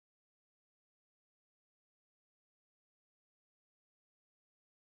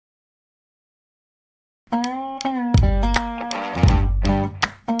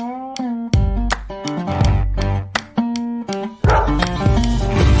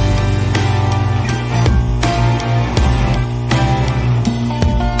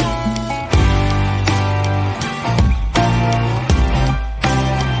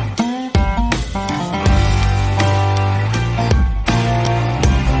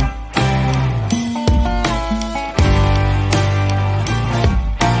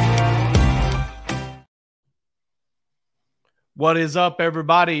What is up,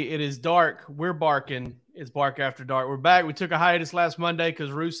 everybody? It is dark. We're barking. It's Bark After Dark. We're back. We took a hiatus last Monday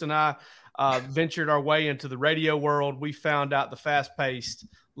because Roos and I ventured our way into the radio world. We found out the fast-paced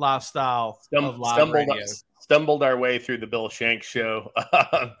lifestyle of live radio. Stumbled our way through the Bill Shanks show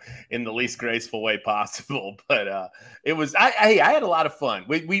in the least graceful way possible, but it was. I had a lot of fun.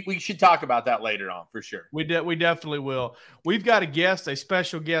 We should talk about that later on for sure. We definitely will. We've got a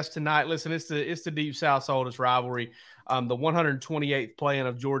special guest tonight. Listen, it's the Deep South's oldest rivalry, the 128th playing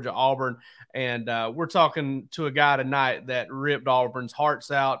of Georgia Auburn, and we're talking to a guy tonight that ripped Auburn's hearts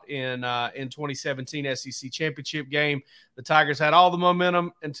out in 2017 SEC championship game. The Tigers had all the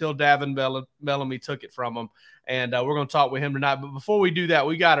momentum until Davin Bellamy took it from them, and we're going to talk with him tonight. But before we do that,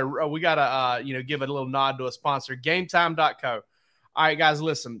 we gotta give a little nod to a sponsor, GameTime.co. All right, guys,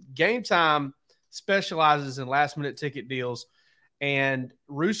 listen. Game Time specializes in last-minute ticket deals, and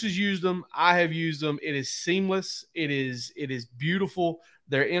Roos has used them. I have used them. It is seamless. It is beautiful.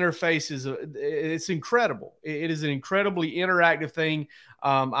 Their interface it's incredible. It is an incredibly interactive thing.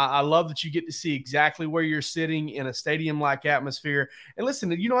 I love that you get to see exactly where you're sitting in a stadium-like atmosphere. And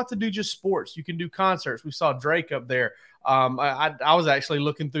listen, you don't have to do just sports. You can do concerts. We saw Drake up there. I was actually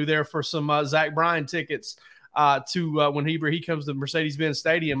looking through there for some Zach Bryan tickets to when he comes to Mercedes-Benz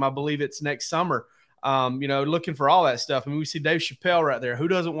Stadium. I believe it's next summer. Looking for all that stuff. I mean, we see Dave Chappelle right there. Who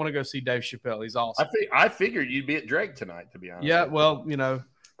doesn't want to go see Dave Chappelle? He's awesome. I figured you'd be at Drake tonight, to be honest. Yeah, well,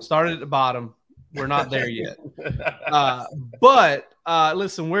 started at the bottom. We're not there yet. But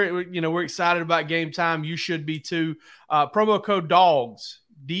listen, we're excited about Game Time. You should be too. Promo code DAWGS,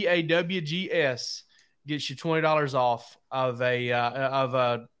 DAWGS, gets you $20 off of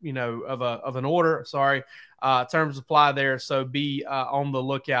an order. Sorry, terms apply there. So be on the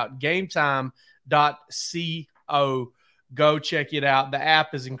lookout. GameTime.co. Go check it out. The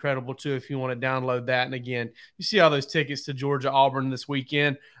app is incredible too if you want to download that. And again, you see all those tickets to Georgia Auburn this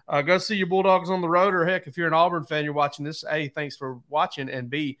weekend. Go see your Bulldogs on the road, or heck, if you're an Auburn fan, you're watching this. A, thanks for watching, and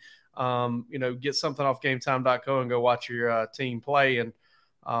B, get something off GameTime.co and go watch your team play and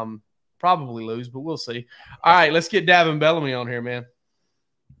probably lose, but we'll see. All right, let's get Davin Bellamy on here, man.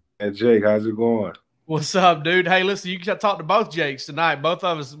 Hey Jake, how's it going? What's up, dude? Hey, listen, you can talk to both Jakes tonight. Both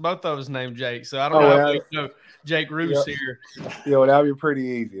of us named Jake, so I don't know how you know Jake Roos here. Yo, that'd be pretty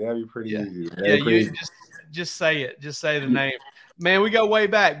easy. Easy. Just say it. Just say the name. Man, we go way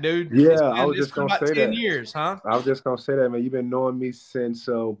back, dude. Yeah, I was just gonna say 10 years, huh? I was just gonna say that, man. You've been knowing me since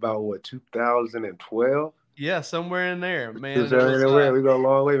about 2012? Yeah, somewhere in there, man. We go a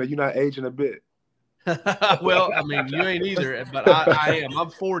long way, man. You're not aging a bit. Well, I mean, you ain't either, but I am. I'm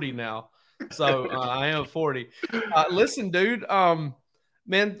 40 now. So I am 40. Listen, dude,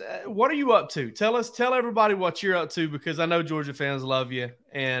 man, what are you up to? Tell everybody what you're up to, because I know Georgia fans love you,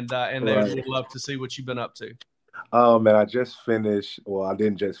 and they would love to see what you've been up to. Man, I just finished. Well, I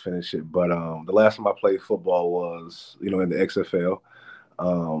didn't just finish it, but the last time I played football was, in the XFL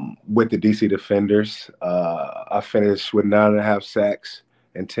with the DC Defenders. I finished with 9.5 sacks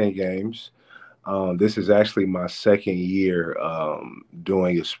in 10 games. This is actually my second year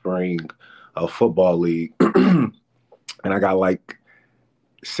doing a spring football league, and I got like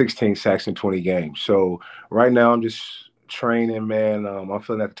 16 sacks in 20 games. So right now I'm just training, man. I'm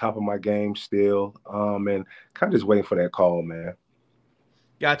feeling at the top of my game still, and kind of just waiting for that call, man.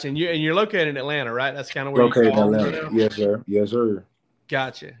 Gotcha. And you're located in Atlanta, right? That's kind of where you're located in Atlanta. Yes, sir.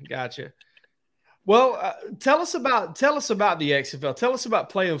 Gotcha. Well, tell us about the XFL. Tell us about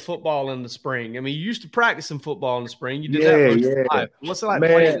playing football in the spring. I mean, you used to practice in football in the spring. You did that most of your life. What's it like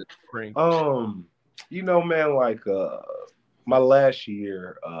playing in the spring? Man, like my last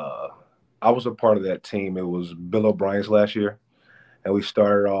year, I was a part of that team. It was Bill O'Brien's last year, and we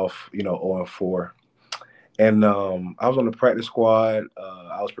started off, 0-4. And I was on the practice squad.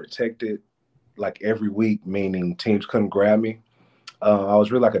 I was protected like every week, meaning teams couldn't grab me. I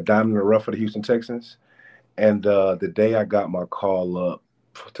was really like a diamond in the rough for the Houston Texans. And the day I got my call up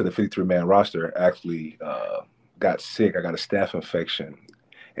to the 53-man roster, actually got sick. I got a staph infection.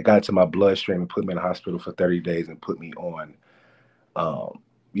 It got into my bloodstream and put me in the hospital for 30 days and put me on,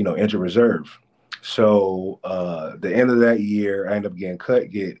 injured reserve. So the end of that year, I ended up getting cut,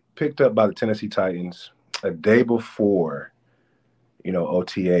 get picked up by the Tennessee Titans a day before,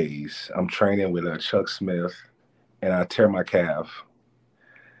 OTAs. I'm training with Chuck Smith, and I tear my calf.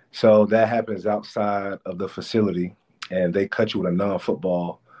 So that happens outside of the facility, and they cut you with a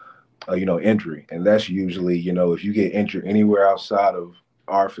non-football, injury. And that's usually, if you get injured anywhere outside of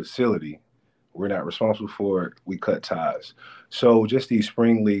our facility, we're not responsible for it. We cut ties. So just these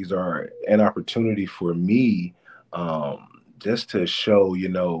spring leagues are an opportunity for me just to show,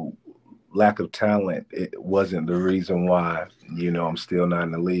 lack of talent, it wasn't the reason why, I'm still not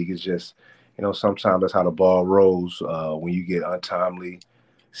in the league. It's just, sometimes that's how the ball rolls when you get untimely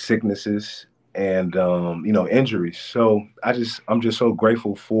sicknesses and, injuries. So I'm just so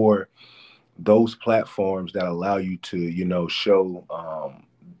grateful for those platforms that allow you to, show,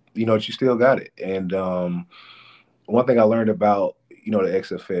 that you still got it. And one thing I learned about, the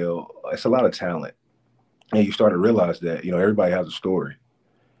XFL, it's a lot of talent. And you start to realize that, everybody has a story.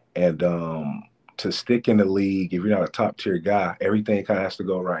 And to stick in the league, if you're not a top tier guy, everything kind of has to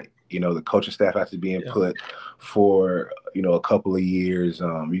go right. The coaching staff has to be input for, a couple of years.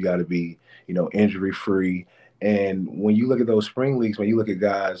 You got to be, injury free. And when you look at those spring leagues, when you look at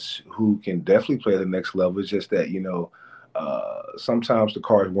guys who can definitely play at the next level, it's just that, sometimes the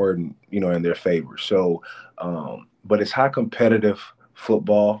cards weren't, in their favor. So, but it's high competitive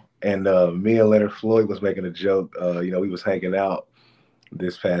football. And me and Leonard Floyd was making a joke. We was hanging out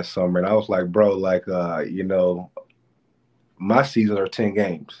this past summer, and I was like, bro, like, my seasons are 10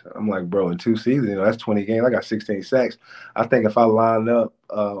 games. I'm like, bro, in 2 seasons, that's 20 games. I got 16 sacks. I think if I line up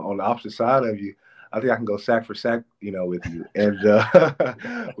on the opposite side of you, I think I can go sack for sack, with you. And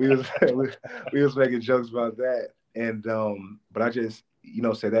we was making jokes about that. And but I just,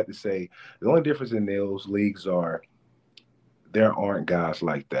 say that to say the only difference in those leagues are there aren't guys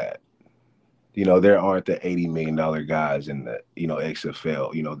like that. There aren't the $80 million guys in the,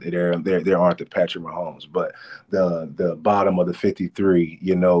 XFL. There aren't the Patrick Mahomes, but the bottom of the 53,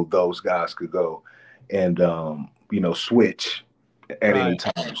 those guys could go and, switch at any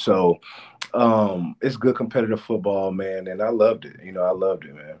time. So it's good competitive football, man. And I loved it. I loved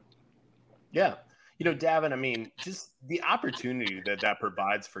it, man. Yeah. Davin, I mean, just the opportunity that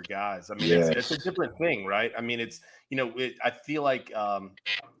provides for guys. I mean, it's a different thing, right? I mean, it's, I feel like,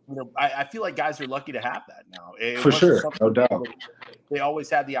 I feel like guys are lucky to have that now. For sure, no doubt. They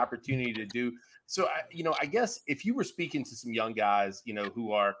always had the opportunity to do. So, I guess if you were speaking to some young guys,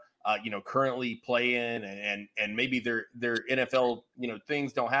 who are, currently playing and maybe their NFL,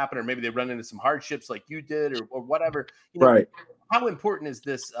 things don't happen, or maybe they run into some hardships like you did or whatever, right. How important is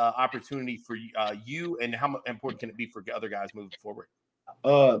this opportunity for you, and how important can it be for other guys moving forward?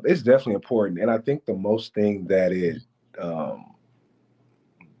 It's definitely important. And I think the most thing that it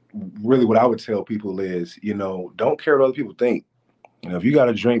really what I would tell people is, don't care what other people think. If you got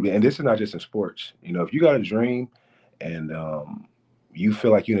a dream, and this is not just in sports, if you got a dream and you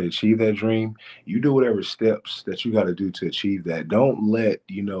feel like you need to achieve that dream, you do whatever steps that you got to do to achieve that. Don't let,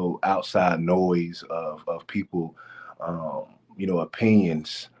 outside noise of people,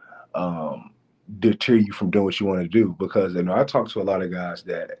 opinions deter you from doing what you want to do. Because, I talked to a lot of guys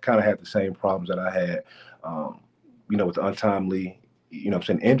that kind of had the same problems that I had, with the untimely,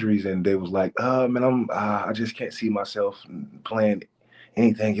 injuries. And they was like, man, I just can't see myself playing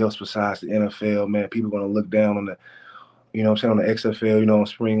anything else besides the NFL, man. People are going to look down on the, on the XFL, on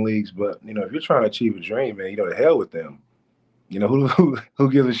spring leagues. But, if you're trying to achieve a dream, man, to hell with them. Who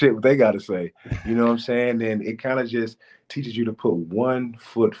gives a shit what they got to say? You know what I'm saying? And it kind of just teaches you to put one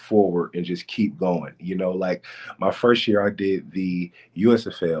foot forward and just keep going. Like my first year I did the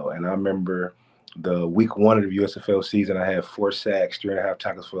USFL, and I remember the week 1 of the USFL season, I had 4 sacks, 3.5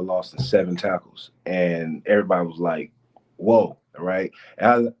 tackles for a loss, and 7 tackles. And everybody was like, whoa, right?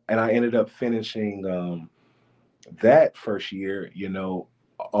 And I ended up finishing that first year,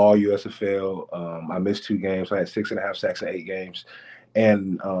 all USFL. I missed 2 games. I had 6.5 sacks in 8 games.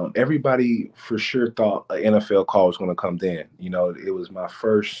 And everybody for sure thought an NFL call was going to come then. It was my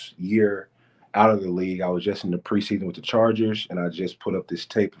first year out of the league. I was just in the preseason with the Chargers, and I just put up this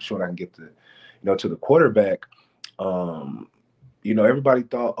tape showing I can get to the quarterback. Everybody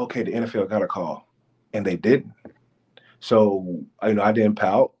thought, okay, the NFL got a call, and they didn't. So, I didn't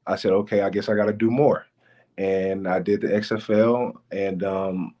pout. I said, okay, I guess I got to do more. And I did the XFL, and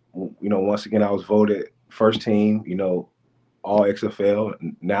once again, I was voted first team, all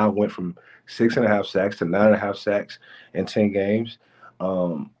XFL. Now I went from 6.5 sacks to 9.5 sacks in 10 games,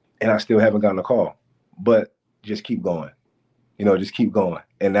 and I still haven't gotten a call. But just keep going, just keep going,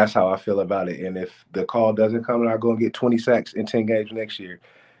 and that's how I feel about it. And if the call doesn't come, I'll go and get 20 sacks in 10 games next year,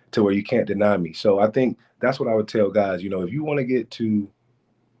 to where you can't deny me. So I think that's what I would tell guys. If you want to get to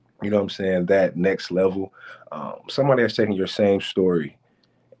that next level, somebody has taken your same story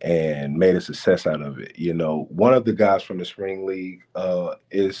and made a success out of it. One of the guys from the spring league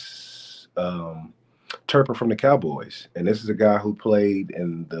is Turpin from the Cowboys. And this is a guy who played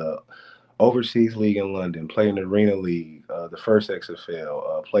in the overseas league in London, played in the Arena League, the first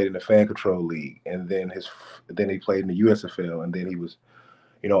XFL, played in the Fan Control League, and then he played in the USFL, and then he was,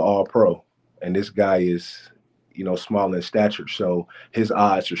 all pro. And this guy is small in stature. So his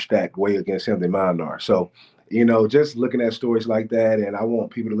odds are stacked way against him than mine are. So, just looking at stories like that, and I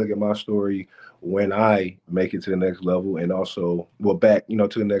want people to look at my story when I make it to the next level, and also back,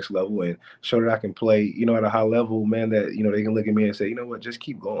 to the next level, and show that I can play, at a high level, man, that, they can look at me and say, you know what, just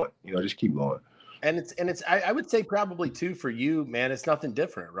keep going, just keep going. And it's I would say probably too for you, man, it's nothing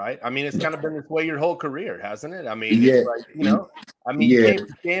different, right? I mean, it's kind of been this way your whole career, hasn't it? I mean, Yeah. it's like, you came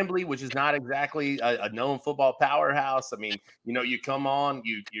from Chamblee, which is not exactly a known football powerhouse. I mean, you come on,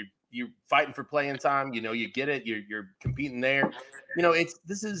 you're fighting for playing time, you get it, you're competing there.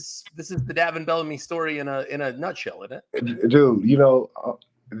 This is the Davin Bellamy story in a nutshell, isn't it? Dude,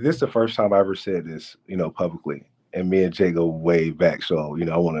 this is the first time I ever said this, publicly. And me and Jay go way back. So,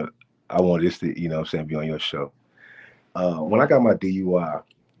 I want this to, be on your show. When I got my DUI,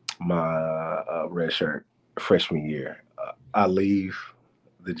 my red shirt freshman year, I leave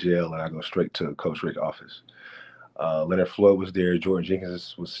the jail and I go straight to Coach Rick's office. Leonard Floyd was there, Jordan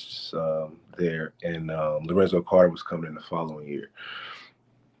Jenkins was there, and Lorenzo Carter was coming in the following year.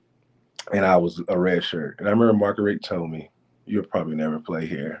 And I was a red shirt. And I remember Marguerite told me, "You'll probably never play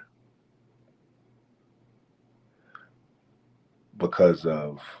here because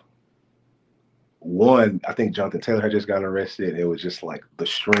of one, I think Jonathan Taylor had just gotten arrested. It was just like the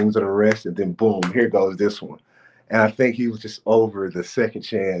strings of the arrest, and then boom, here goes this one." And I think he was just over the second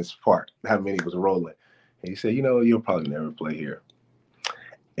chance part, how many was rolling. And he said, "You'll probably never play here."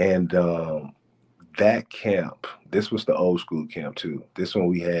 And that camp, this was the old school camp too. This one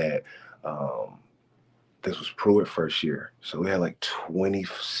we had, this was Pruitt first year. So we had like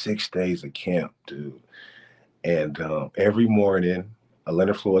 26 days of camp, dude. And every morning,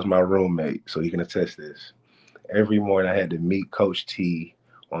 Leonard Floyd was my roommate, so he can attest this. Every morning I had to meet Coach T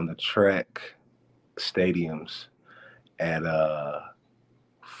on the track stadiums at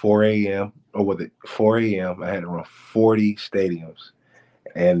 4 a.m. or was it 4 a.m.? I had to run 40 stadiums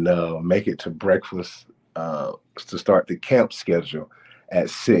and make it to breakfast to start the camp schedule at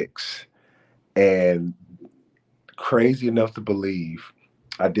 6. And crazy enough to believe,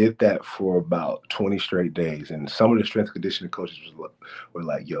 I did that for about 20 straight days. And some of the strength conditioning coaches were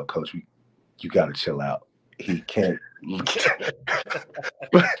like, "Yo, coach, you got to chill out. He can't."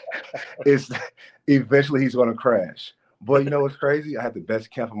 Eventually he's going to crash. But what's crazy? I had the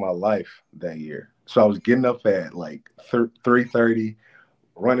best camp of my life that year. So I was getting up at like 3:30,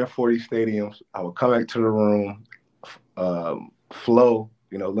 running 40 stadiums. I would come back to the room.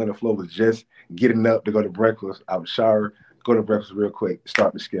 Leonard Flo was just getting up to go to breakfast. I would shower, go to breakfast real quick,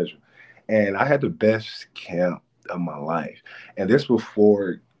 start the schedule. And I had the best camp of my life. And this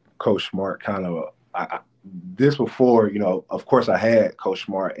before Coach Smart of course I had Coach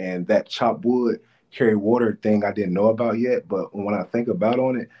Smart and that chop wood, carry water thing I didn't know about yet. But when I think about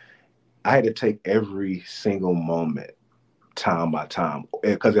on it, I had to take every single moment time by time.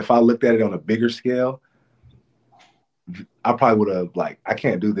 Because if I looked at it on a bigger scale, I probably would have I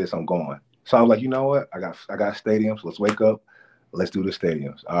can't do this, I'm going. So I was like, you know what? I got stadiums. Let's wake up. Let's do the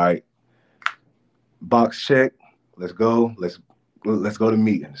stadiums. All right. Box check. Let's go. Let's go to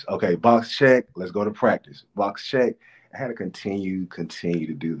meetings. Okay, box check. Let's go to practice. Box check. I had to continue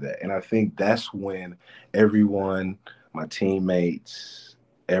to do that. And I think that's when everyone, my teammates,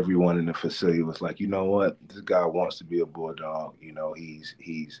 everyone in the facility was like, you know what? This guy wants to be a Bulldog.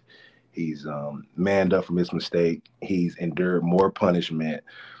 He's manned up from his mistake. He's endured more punishment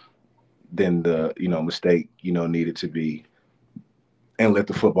than the mistake needed to be, and let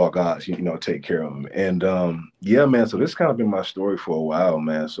the football gods take care of him. And yeah, man. So this kind of been my story for a while,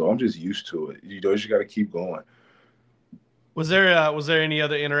 man. So I'm just used to it. You just got to keep going. Was there any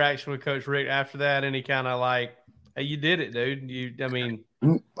other interaction with Coach Rick after that? Any kind of hey, you did it, dude.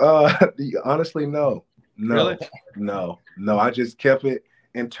 Honestly, no. Really? No. I just kept it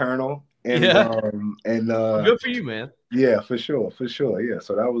internal. And good for you, man. Yeah, for sure. Yeah.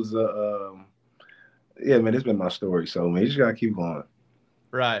 So that was yeah, man, it's been my story. So man, you just gotta keep going.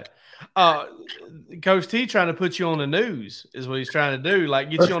 Right. Coach T trying to put you on the news is what he's trying to do.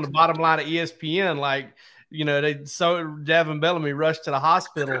 Get you on the bottom line of ESPN. Davin Bellamy rushed to the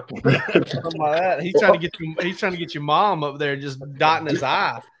hospital, something like that. He's trying to get your mom up there just dotting his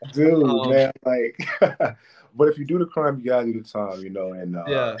I. Dude, man, but if you do the crime, you gotta do the time, and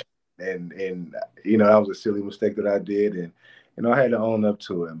yeah. And that was a silly mistake that I did, and I had to own up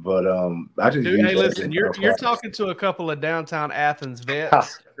to it. But I just hey, listen, you're talking to a couple of downtown Athens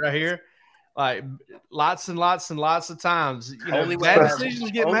vets right here, lots and lots and lots of times. Bad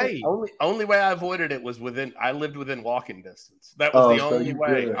decisions get made. Only way I avoided it was I lived within walking distance. That was the only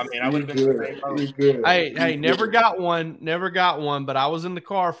way. Good. I mean, I would have been good. Hey, never got one, but I was in the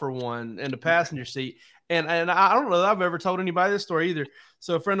car for one in the passenger seat. And I don't know that I've ever told anybody this story either.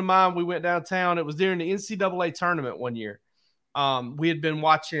 So a friend of mine, we went downtown. It was during the NCAA tournament one year. We had been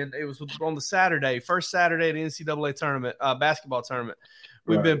watching. It was on the Saturday, first Saturday of the NCAA tournament, basketball tournament.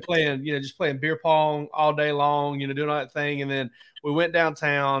 We've been playing, just playing beer pong all day long, doing all that thing. And then we went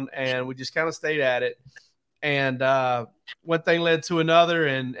downtown and we just kind of stayed at it. And one thing led to another.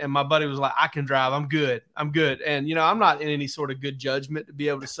 And my buddy was like, I can drive. I'm good. And, I'm not in any sort of good judgment to be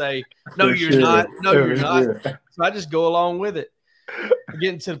able to say, no, you're not. No, you're not. So I just go along with it. I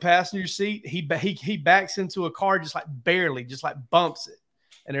get into the passenger seat. He backs into a car just like barely, just like bumps it.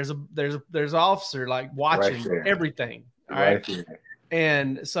 And there's an officer like watching everything. All right.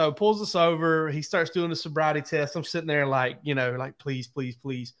 And so pulls us over. He starts doing the sobriety test. I'm sitting there like, like, please, please,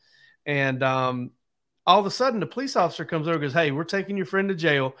 please. And all of a sudden the police officer comes over and goes, hey, we're taking your friend to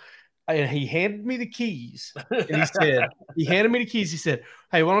jail. And he handed me the keys. And he said, He said,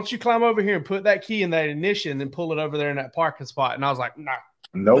 hey, why don't you climb over here and put that key in that ignition and pull it over there in that parking spot? And I was like, no.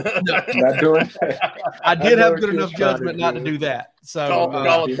 Nope. Not doing that. I did have good enough judgment not to do that. So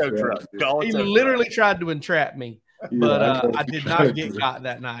he literally tried to entrap me. But I did not get got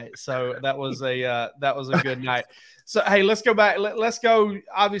that night. So that was a good night. So, hey, let's go back. Let's go.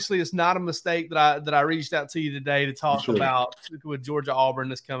 Obviously, it's not a mistake that I reached out to you today to talk about with Georgia Auburn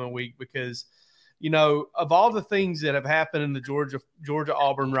this coming week because, of all the things that have happened in the Georgia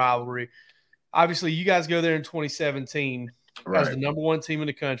Auburn rivalry, obviously you guys go there in 2017 as the number one team in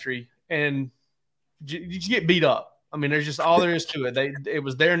the country, and you get beat up. I mean, there's just all there is to it. It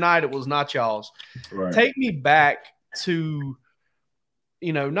was their night. It was not y'all's. Right. Take me back to,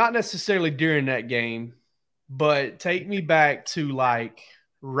 not necessarily during that game, but take me back to like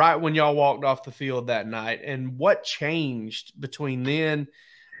right when y'all walked off the field that night and what changed between then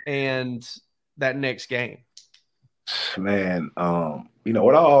and that next game. Man,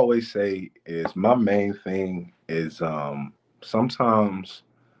 what I always say is my main thing is sometimes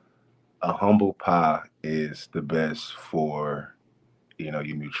a humble pie is the best for, your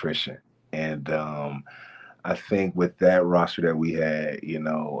nutrition. And I think with that roster that we had,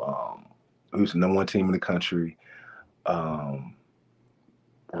 who's the number one team in the country,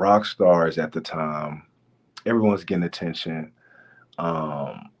 rock stars at the time, everyone's getting attention.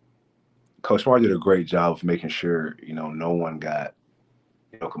 Coach Smart did a great job of making sure, no one got,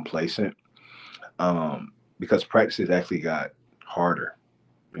 complacent because practices actually got harder.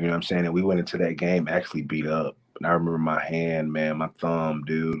 You know what I'm saying? And we went into that game actually beat up. And I remember my hand, man, my thumb,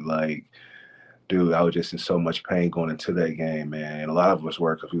 dude, I was just in so much pain going into that game, man. And a lot of us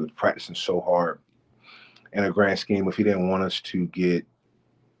were because we were practicing so hard in a grand scheme if he didn't want us to get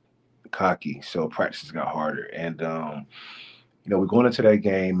cocky. So practices got harder. And, we're going into that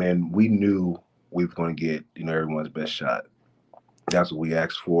game and we knew we were going to get, everyone's best shot. That's what we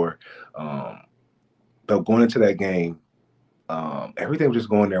asked for. But going into that game, everything was just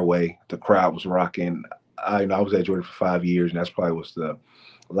going their way. The crowd was rocking. I was at Georgia for 5 years, and that's probably was the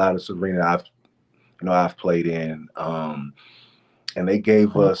loudest arena I've played in. And they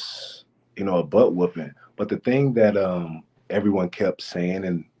gave us, a butt whooping. But the thing that everyone kept saying,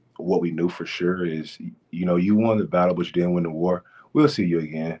 and what we knew for sure is, you won the battle, but you didn't win the war. We'll see you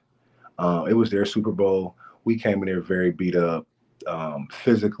again. It was their Super Bowl. We came in there very beat up,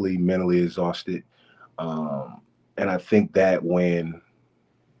 physically, mentally exhausted. And I think that when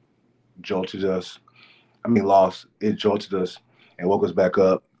jolted us, it jolted us and woke us back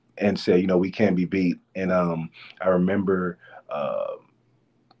up and said, we can't be beat. And I remember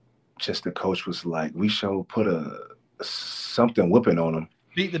just the coach was like, we put something whipping on them.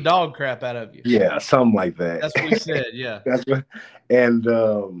 Beat the dog crap out of you. Yeah, something like that. That's what we said, yeah. That's what, and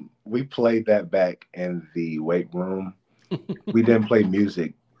we played that back in the weight room. We didn't play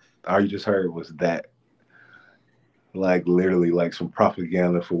music. All you just heard was that. Like literally like some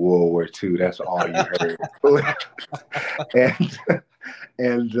propaganda for World War II. That's all you heard.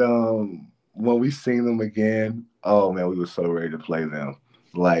 and when we seen them again, oh man, we were so ready to play them.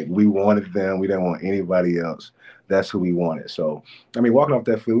 Like we wanted them. We didn't want anybody else. That's who we wanted. So, walking off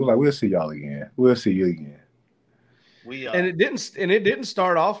that field, we were like, we'll see y'all again. We'll see you again. And it didn't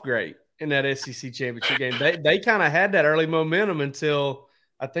start off great in that SEC championship game. They kind of had that early momentum until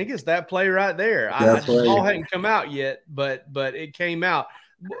I think it's that play right there. The ball hadn't come out yet, but it came out.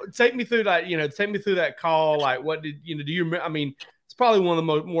 Take me through that. Take me through that call. Like, what did do you remember? It's probably one of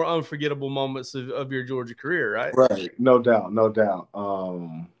the more unforgettable moments of your Georgia career, right? Right, no doubt.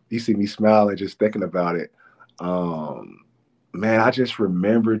 You see me smiling just thinking about it. Man, I just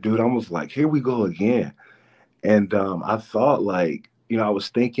remember, dude. I was like, here we go again, and I thought I was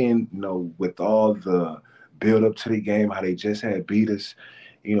thinking, with all the build up to the game, how they just had beat us.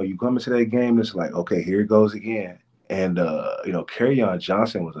 You come into that game, it's like, okay, here it goes again. And Kerryon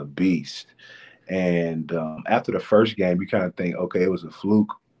Johnson was a beast. And after the first game, you kind of think, okay, it was a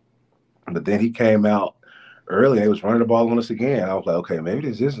fluke. But then he came out early and he was running the ball on us again. I was like, okay, maybe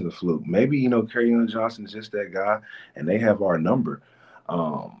this isn't a fluke. Maybe, Kerryon Johnson's just that guy and they have our number.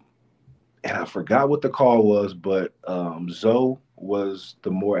 And I forgot what the call was, but Zoe was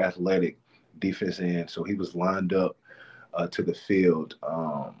the more athletic defense end. So he was lined up to the field.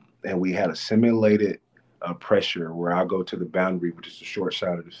 And we had a simulated pressure where I go to the boundary, which is the short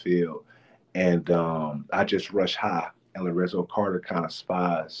side of the field. And I just rush high, and Lorenzo Carter kind of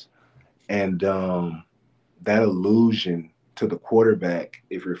spies. And that illusion to the quarterback,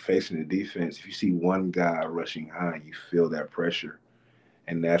 if you're facing the defense, if you see one guy rushing high, you feel that pressure.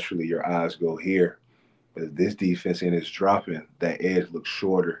 And naturally, your eyes go here. But if this defense end is dropping, that edge looks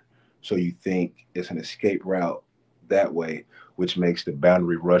shorter. So you think it's an escape route that way, which makes the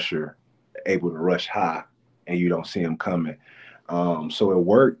boundary rusher able to rush high, and you don't see him coming. So it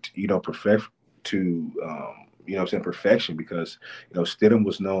worked, perfection because, Stidham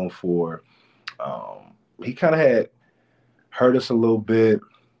was known for, he kind of had hurt us a little bit,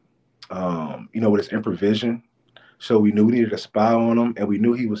 with his improvisation. So we knew we needed a spy on him, and we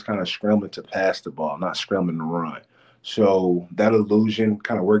knew he was kind of scrambling to pass the ball, not scrambling to run. So that illusion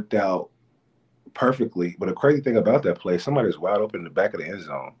kind of worked out perfectly. But the crazy thing about that play, somebody's wide open in the back of the end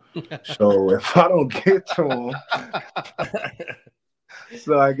zone. So if I don't get to him,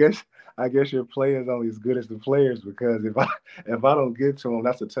 so I guess your play is only as good as the players, because if I don't get to him,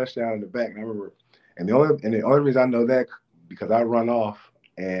 that's a touchdown in the back. And I remember, and the only reason I know that because I run off,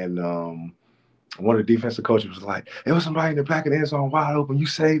 and one of the defensive coaches was like, "It was somebody in the back of the end zone wide open. You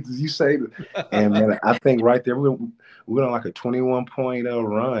saved it." And man, I think right there we went on like a 21-point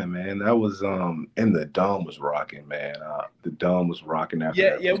run, man. That was and the dome was rocking, man. The dome was rocking after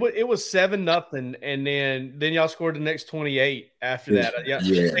that. Yeah, it was 7-0, and then y'all scored the next 28 after that. I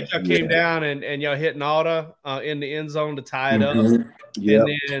think y'all came down and y'all hit Nauta in the end zone to tie it up. Yep.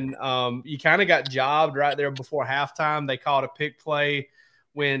 And then you kind of got jobbed right there before halftime. They called a pick play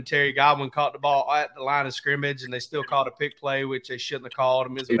when Terry Godwin caught the ball at the line of scrimmage, and they still called a pick play, which they shouldn't have called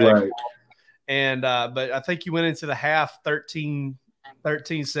him. Right. And but I think you went into the half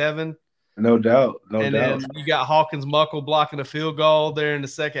 13-7. No doubt. And then you got Hawkins Muckle blocking a field goal there in the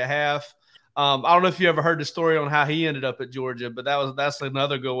second half. I don't know if you ever heard the story on how he ended up at Georgia, but that's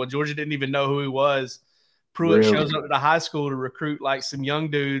another good one. Georgia didn't even know who he was. Pruitt shows up at the high school to recruit like some young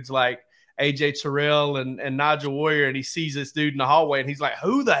dudes like AJ Terrell and Nigel Warrior, and he sees this dude in the hallway, and he's like,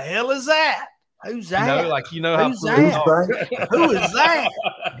 "Who the hell is that? Who's that? How Who's that? Who is that?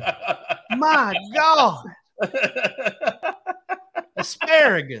 My God,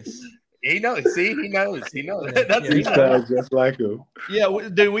 asparagus." He knows. See, he knows. That's he sounds just like him. Yeah,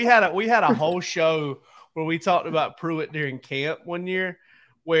 dude, we had a whole show where we talked about Pruitt during camp one year,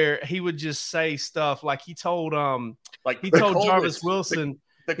 where he would just say stuff like he told Jarvis Wilson.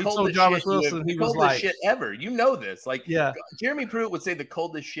 The coldest shit he was like, shit ever. You know this. Like, yeah. Jeremy Pruitt would say the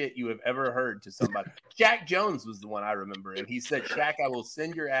coldest shit you have ever heard to somebody. Shaq Jones was the one I remember. And he said, "Shaq, I will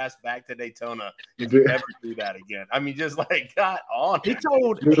send your ass back to Daytona if you ever do that again." I mean, just like, God on. He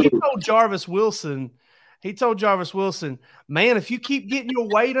told Jarvis Wilson, "Man, if you keep getting your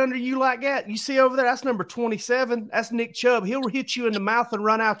weight under you like that, you see over there, that's number 27. That's Nick Chubb. He'll hit you in the mouth and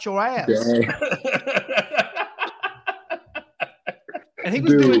run out your ass." And he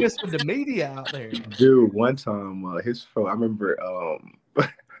was doing this with the media out there. Dude, one time, I remember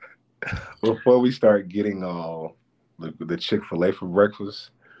before we started getting the Chick-fil-A for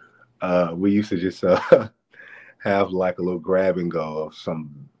breakfast, we used to just have like a little grab and go of some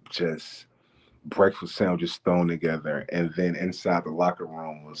just breakfast sandwiches thrown together. And then inside the locker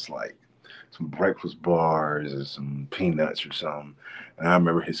room was like some breakfast bars or some peanuts or something. And I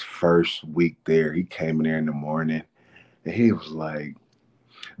remember his first week there, he came in there in the morning and he was like,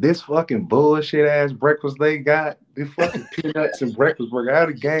 "This fucking bullshit ass breakfast they got, this fucking peanuts and breakfast burger. I had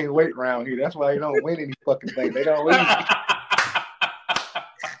to gain weight around here. That's why they don't win any fucking thing. They don't win."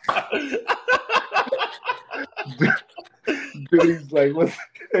 Dude, he's like, "What?"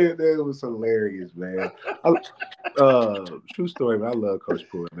 That was hilarious, man. True story, man. I love Coach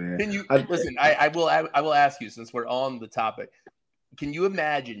Pruitt, man. Can you listen? I will ask you, since we're on the topic. Can you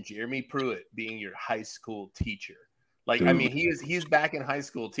imagine Jeremy Pruitt being your high school teacher? Like, dude. I mean, he's back in high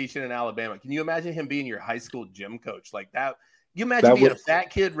school teaching in Alabama. Can you imagine him being your high school gym coach like that? You imagine being a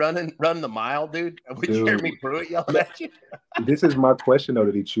fat kid running the mile, dude, with Jeremy Pruitt yelling at you? This is my question, though.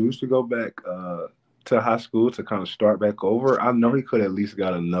 Did he choose to go back to high school to kind of start back over? I know he could at least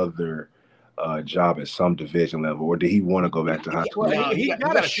got another job at some division level, or did he want to go back to high school? Well, No, he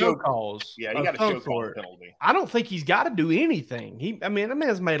got to show cause. Yeah, he got a show cause penalty. I don't think he's got to do anything. That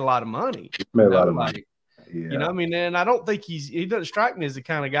man's made a lot of money. He's made a lot of money. Yeah. You know, I mean, and I don't think he doesn't strike me as the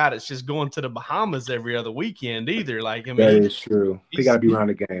kind of guy that's just going to the Bahamas every other weekend either. Like, I mean, that is true. He got to be around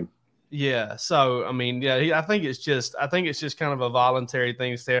the game. Yeah. So, I mean, yeah, I think it's just kind of a voluntary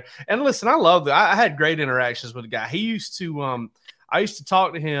thing there. And listen, I love that. I had great interactions with the guy. He used to, I used to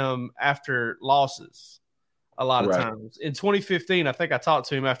talk to him after losses a lot of times. In 2015, I think I talked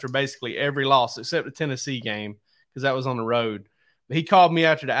to him after basically every loss except the Tennessee game because that was on the road. But he called me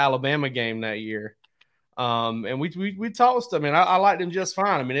after the Alabama game that year. And we talked. I mean, I liked him just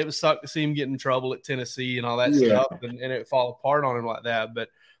fine. I mean, it was sucked to see him get in trouble at Tennessee and all that stuff and it fall apart on him like that. But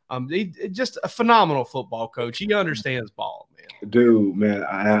he just a phenomenal football coach. He understands ball, man. Dude, man.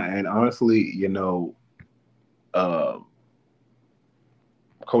 And honestly, you know,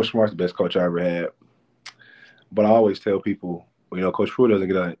 Coach Smart's the best coach I ever had. But I always tell people, you know, Coach Pruitt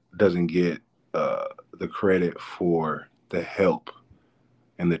doesn't get the credit for the help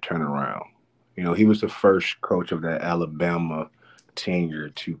and the turnaround. You know, he was the first coach of that Alabama tenure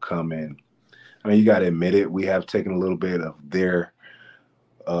to come in. I mean, you got to admit it. We have taken a little bit of their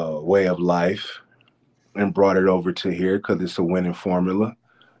way of life and brought it over to here because it's a winning formula.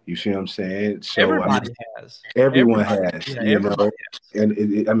 You see what I'm saying? So everybody has. Everyone has. Yeah, you know, has.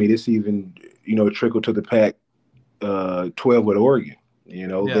 And I mean, it's even, you know, trickled to the Pac 12 with Oregon. You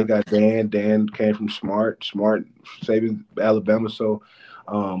know, they got Dan. Dan came from Smart saving Alabama. So,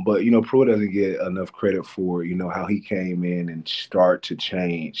 but, you know, Pruitt doesn't get enough credit for, you know, how he came in and start to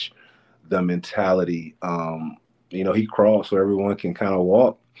change the mentality. You know, he crawled so everyone can kind of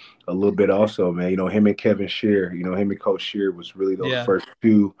walk a little bit also, man. You know, him and Kevin Shear, you know, him and Coach Shear was really those first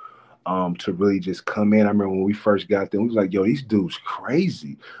two to really just come in. I remember when we first got them, we was like, yo, these dudes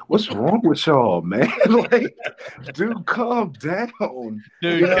crazy. What's wrong with y'all, man? Like, dude, calm down.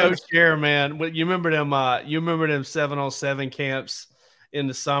 Dude, Coach Shear, man. You remember them 707 camps in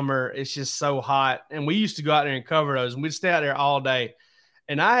the summer? It's just so hot. And we used to go out there and cover those, and we'd stay out there all day.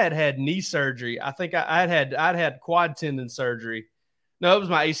 And I had knee surgery. I think I'd had quad tendon surgery. No, it was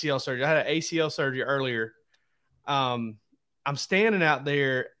my ACL surgery. I had an ACL surgery earlier. I'm standing out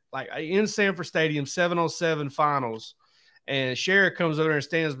there like in Sanford Stadium, 707 finals, and Sherrick comes over and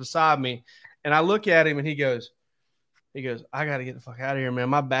stands beside me, and I look at him and he goes, I got to get the fuck out of here, man.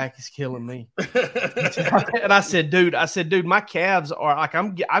 My back is killing me. And I said, dude, my calves are like,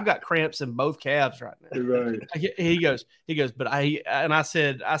 I've got cramps in both calves right now. Right. He goes, but I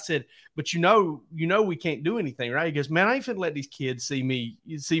said, but you know, we can't do anything, right? He goes, man, I ain't finna let these kids see me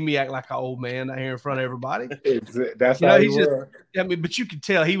act like an old man out here in front of everybody. That's how he's just, I mean, but you could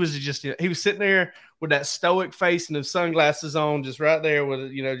tell he was sitting there with that stoic face and his sunglasses on, just right there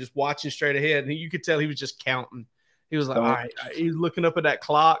with, you know, just watching straight ahead. And you could tell he was just counting. He was like, all right. He's looking up at that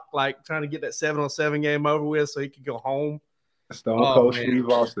clock, like trying to get that 707 game over with so he could go home. Stone Cold Steve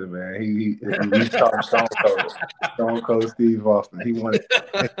Austin, man. He's talking Stone Cold Steve Austin. He wanted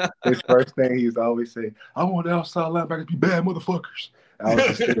his first thing he's always say, I want the outside linebackers to be bad motherfuckers. I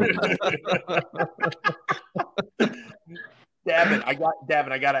was just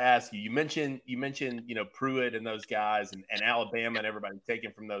Davin, I got to ask you. You mentioned, you know, Pruitt and those guys and Alabama and everybody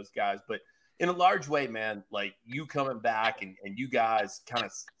taken from those guys, but in a large way, man, like you coming back and you guys kind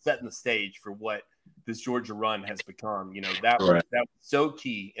of setting the stage for what this Georgia run has become. You know, that was so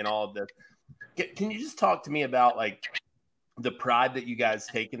key in all of this. Can you just talk to me about like the pride that you guys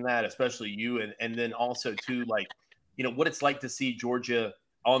take in that, especially you, and then also too, like, you know, what it's like to see Georgia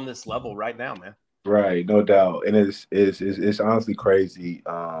on this level right now, man. Right, no doubt. And it's honestly crazy,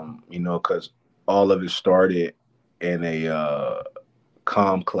 you know, because all of it started in a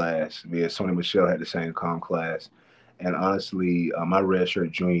comm class. Me and Sony Michelle had the same comm class. And honestly, my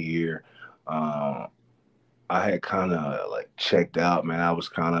redshirt junior year, I had kind of like checked out, man. I was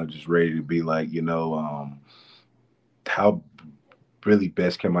kind of just ready to be like, you know, how really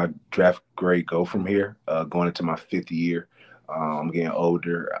best can my draft grade go from here, going into my fifth year. I'm getting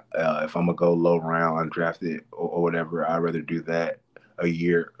older. If I'm going to go low round, undrafted or whatever, I'd rather do that a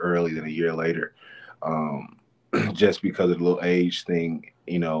year early than a year later. Just because of the little age thing,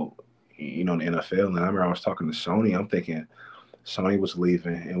 you know, in the NFL. And I remember I was talking to Sony. I'm thinking Sony was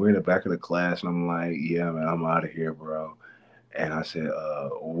leaving, and we're in the back of the class, and I'm like, yeah, man, I'm out of here, bro. And I said,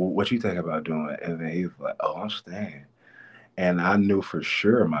 what you think about doing? And then he was like, oh, I'm staying. And I knew for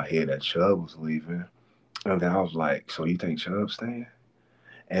sure in my head that Chubb was leaving. And then I was like, so you think Chubb's staying?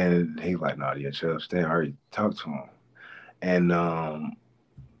 And he's like, no, yeah, Chubb's staying. I already talked to him. And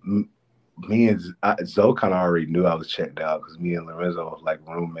me and Zoe kind of already knew I was checked out because me and Lorenzo was like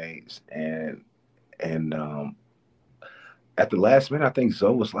roommates, and at the last minute, I think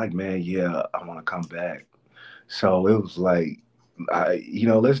Zoe was like, "Man, yeah, I want to come back." So it was like,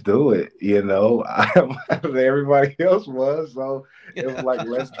 let's do it. Everybody else was, so it was like,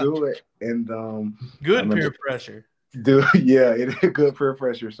 let's do it. And I Good remember, peer pressure. dude, yeah, it good peer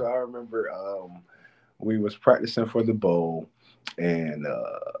pressure. So I remember we was practicing for the bowl, and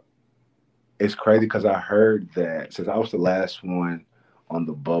it's crazy because I heard that since I was the last one on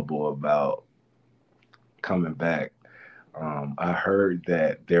the bubble about coming back, I heard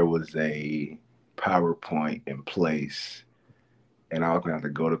that there was a PowerPoint in place, and I was gonna have to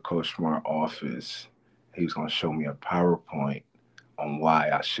go to Coach Smart's office. He was gonna show me a PowerPoint on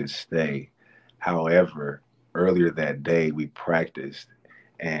why I should stay. However, earlier that day we practiced,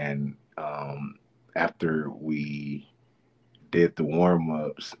 and after we did the warm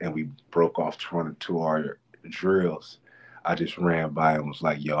ups and we broke off trying to our drills, I just ran by and was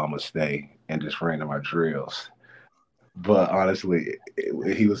like, "Yo, I'm gonna stay," and just ran to my drills. But honestly,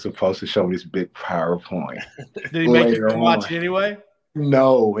 he was supposed to show me this big PowerPoint Did he make you later come on. watch it anyway?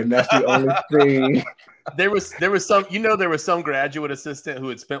 No, and that's the only thing. There was some graduate assistant who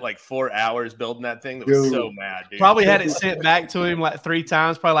had spent like 4 hours building that thing that was so mad, dude. Probably had it sent back to him like 3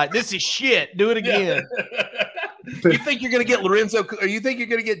 times. Probably like, this is shit. Do it again. You think you're gonna get Lorenzo, or you think you're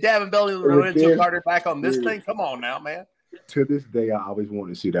gonna get Davin Bellamy and Lorenzo Carter back on this thing? Come on now, man. To this day, I always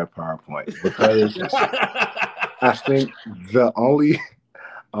want to see that PowerPoint because I think the only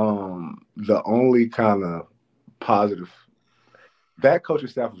kind of positive that coaching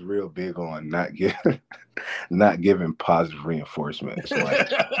staff was real big on not giving positive reinforcements. Like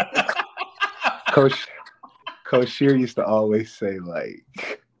Coach Shear used to always say, like,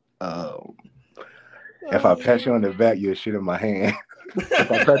 if I pat you on the back, you'll shit in my hand.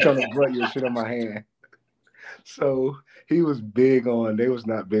 If I pat you on the butt, you'll shit in my hand. So he was big on. They was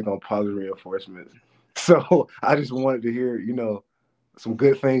not big on positive reinforcements. So I just wanted to hear, some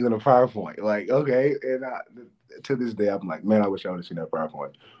good things in a PowerPoint. Like, okay, and to this day, I'm like, man, I wish I would have seen that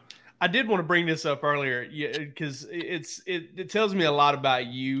PowerPoint. I did want to bring this up earlier, because it tells me a lot about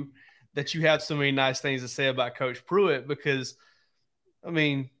you that you have so many nice things to say about Coach Pruitt. Because, I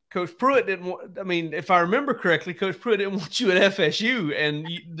mean, Coach Pruitt didn't want. I mean, if I remember correctly, Coach Pruitt didn't want you at FSU, and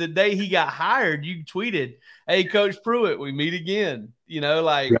the day he got hired, you tweeted, "Hey, Coach Pruitt, we meet again."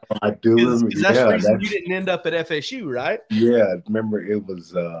 Like, yeah, I do remember. That's the reason you didn't end up at FSU, right? Yeah, remember it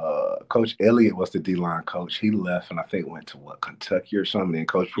was Coach Elliott was the D-line coach. He left and I think went to Kentucky or something. And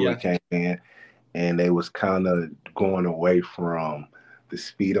Coach Pruitt came in, and they was kind of going away from the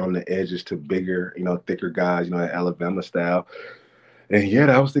speed on the edges to bigger, thicker guys, Alabama style. And yeah,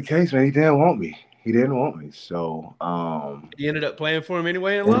 that was the case, man. He didn't want me. So he ended up playing for him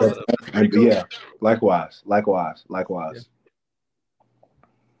anyway and loved it. Cool. Yeah, likewise. Yeah.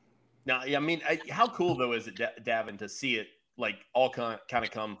 No, I mean, how cool though is it, Davin, to see it like all kind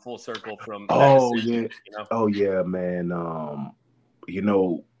of come full circle from? Oh yeah, oh yeah, man.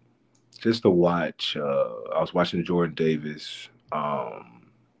 Just to watch. I was watching Jordan Davis.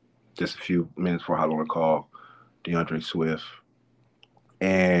 Just a few minutes before I don't recall DeAndre Swift.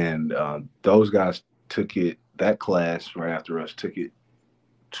 And those guys took it, that class right after us took it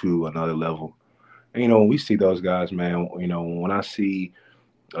to another level. And, when we see those guys, man, when I see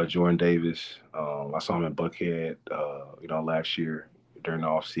Jordan Davis, I saw him in Buckhead, last year during the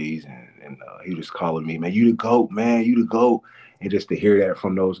offseason, and he was calling me, man, you the GOAT, man, you the GOAT. And just to hear that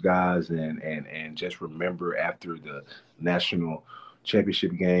from those guys and just remember after the national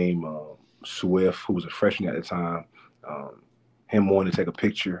championship game, Swift, who was a freshman at the time, him wanting to take a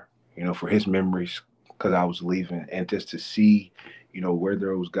picture, for his memories because I was leaving, and just to see, where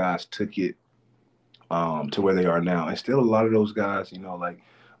those guys took it to where they are now. And still a lot of those guys, like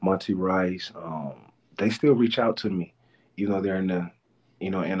Monty Rice, they still reach out to me, they're in the,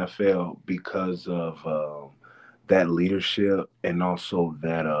 NFL because of that leadership and also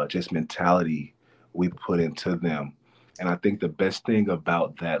that just mentality we put into them. And I think the best thing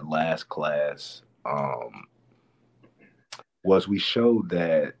about that last class was we showed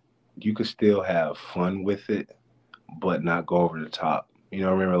that you could still have fun with it, but not go over the top.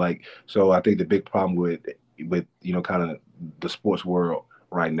 Remember, so I think the big problem with kind of the sports world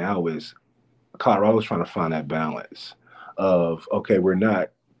right now is Colorado's trying to find that balance of, okay,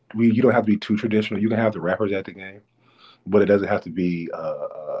 you don't have to be too traditional. You can have the rappers at the game, but it doesn't have to be,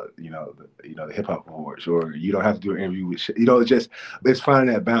 the hip hop awards, or you don't have to do an interview with, it's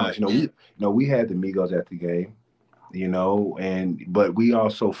finding that balance. We had the Migos at the game, but we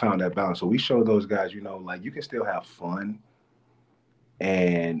also found that balance. So we showed those guys, you can still have fun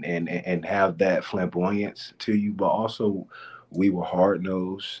and have that flamboyance to you, but also we were hard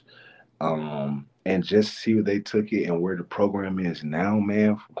nosed. And just see where they took it and where the program is now,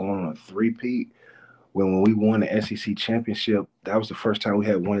 man, going on a three-peat. When we won the SEC championship, that was the first time we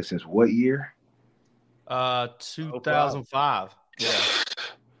had won it since what year? 2005. Yeah.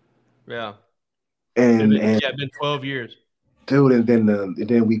 Yeah. And It's been 12 years. dude, and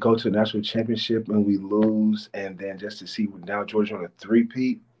then we go to the national championship and we lose, and then just to see now Georgia on a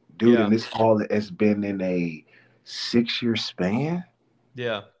three-peat, dude, Yeah. and this all has been in a 6-year span.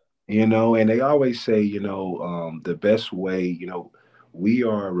 Yeah. And they always say, the best way, we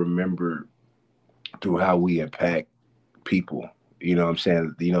are remembered through how we impact people. You know what I'm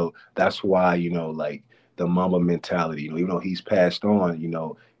saying? That's why, like the Mamba mentality, even though he's passed on,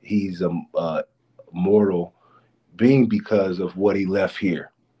 he's a mortal being because of what he left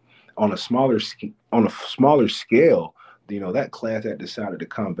here. On a smaller scale, that class that decided to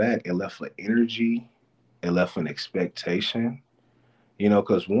come back, it left an energy, it left an expectation.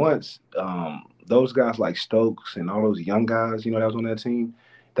 Because once those guys like Stokes and all those young guys, that was on that team,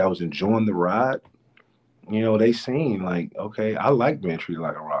 that was enjoying the ride, they seen like, okay, I like being treated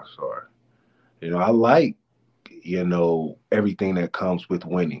like a rock star. I like, everything that comes with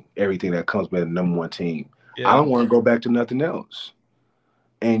winning, everything that comes with the number one team. I don't want to go back to nothing else.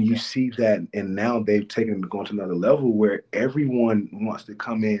 And you see that, and now they've taken it going to another level where everyone wants to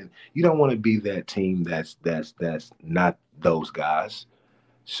come in. You don't want to be that team that's not those guys.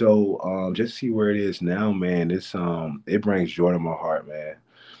 So just see where it is now, man. It brings joy to my heart, man.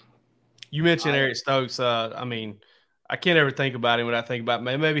 You mentioned Eric Stokes. I mean, I can't ever think about him when I think about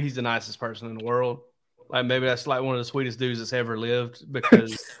maybe he's the nicest person in the world. Like maybe that's like one of the sweetest dudes that's ever lived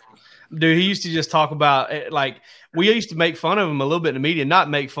because dude, he used to just talk about it, like we used to make fun of him a little bit in the media, not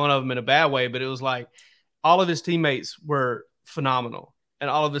make fun of him in a bad way, but it was like all of his teammates were phenomenal and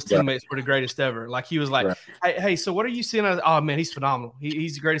all of his teammates were the greatest ever. Like he was like, hey, so what are you seeing? Oh man, he's phenomenal.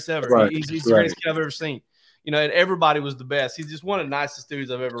 He's the greatest ever. Right. He's the greatest kid I've ever seen. And everybody was the best. He's just one of the nicest dudes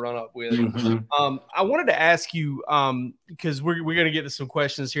I've ever run up with. Mm-hmm. I wanted to ask you, because we're going to get to some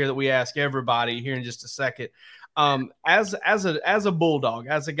questions here that we ask everybody here in just a second. As a Bulldog,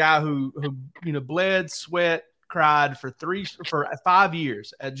 as a guy who bled, sweat, cried for 5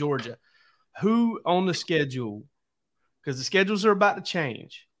 years at Georgia, who on the schedule, because the schedules are about to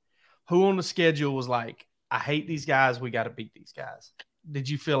change, who on the schedule was like, I hate these guys, we got to beat these guys? Did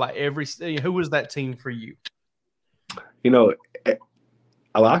you feel like who was that team for you? A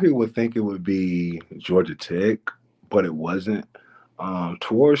lot of people would think it would be Georgia Tech, but it wasn't.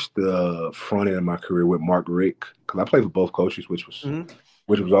 Towards the front end of my career with Mark Richt, because I played for both coaches, which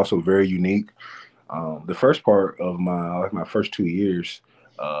was also very unique. The first part of my first 2 years,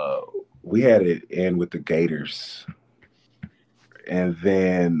 we had it in with the Gators, and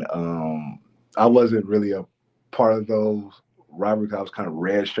then I wasn't really a part of those rivalries. I was kind of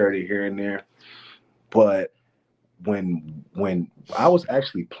red-shirted here and there, but when I was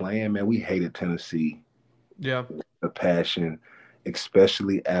actually playing, man, we hated Tennessee. Yeah, the passion,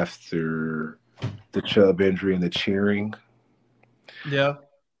 especially after the Chubb injury and the cheering. Yeah.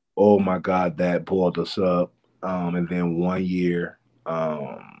 Oh my God, that boiled us up. And then 1 year, they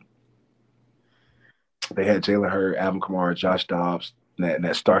had Jalen Hurd, Alvin Kamara, Josh Dobbs,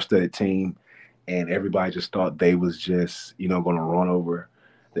 that star-studded team, and everybody just thought they was just going to run over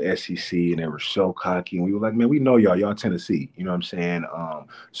the SEC, and they were so cocky. And we were like, man, we know y'all Tennessee. You know what I'm saying?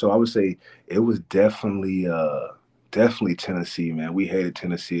 So I would say it was definitely Tennessee, man. We hated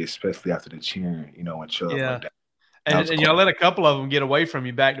Tennessee, especially after the cheering, when Chubb went down. And y'all let a couple of them get away from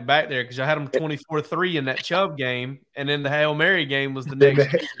you back to back there because y'all had them 24-3 in that Chubb game, and then the Hail Mary game was the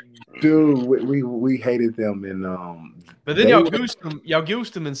next. Dude, we hated them, and but then y'all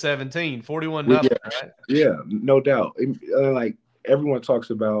goosed them in 17, 41-0, right? Yeah, no doubt. Like everyone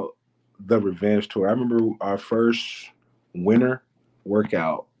talks about the revenge tour. I remember our first winter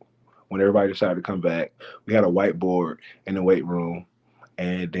workout when everybody decided to come back. We had a whiteboard in the weight room,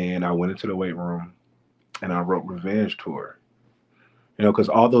 and then I went into the weight room and I wrote revenge tour. Because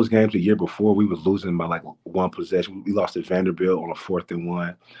all those games the year before, we was losing by like one possession. We lost to Vanderbilt on a 4th and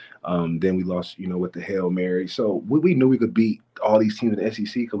 1. Then we lost, with the Hail Mary. So we knew we could beat all these teams in the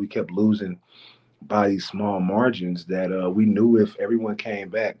SEC because we kept losing by these small margins that we knew if everyone came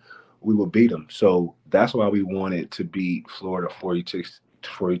back, we would beat them. So that's why we wanted to beat Florida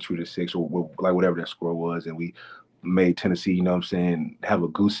 42-6 or like whatever that score was. And we made Tennessee, have a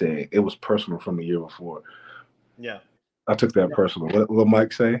goose egg. It was personal from the year before. Yeah. I took that personal. What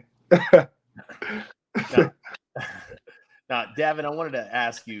Mike say? Now, Davin, I wanted to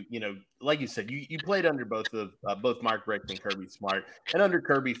ask you, like you said, you played under both Mark Richt and Kirby Smart, and under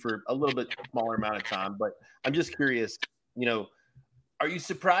Kirby for a little bit smaller amount of time. But I'm just curious, are you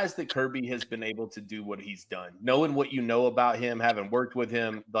surprised that Kirby has been able to do what he's done, knowing what you know about him, having worked with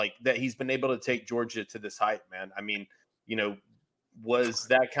him, like that he's been able to take Georgia to this height, man? I mean, was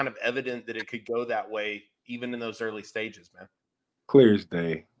that kind of evident that it could go that way even in those early stages, man? Clear as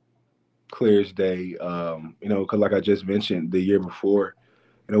day. Because like I just mentioned, the year before,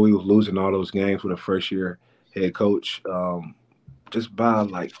 we were losing all those games with a first-year head coach, just by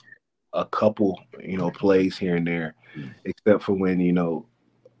like a couple, plays here and there, except for when,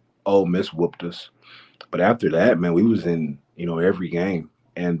 Ole Miss whooped us. But after that, man, we was in, every game.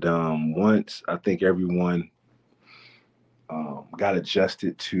 And once I think everyone got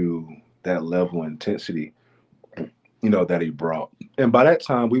adjusted to that level of intensity, that he brought. And by that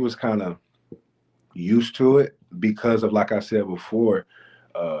time, we was kind of used to it because of, like I said before,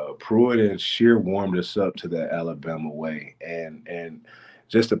 Pruitt and Shear warmed us up to that Alabama way. And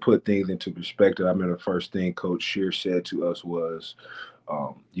just to put things into perspective, I remember the first thing Coach Shear said to us was,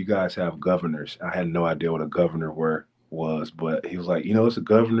 you guys have governors. I had no idea what a governor was, but he was like, it's a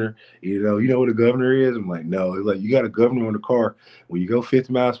governor. You know what a governor is? I'm like, no. He's like, you got a governor on the car. When you go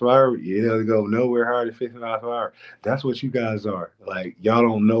 50 miles per hour, you go nowhere higher than 50 miles per hour. That's what you guys are. Like, y'all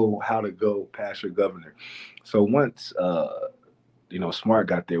don't know how to go past your governor. So once, Smart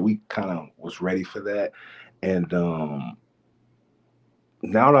got there, we kind of was ready for that. And now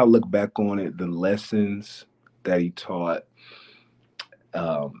that I look back on it, the lessons that he taught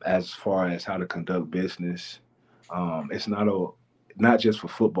as far as how to conduct business, it's not just for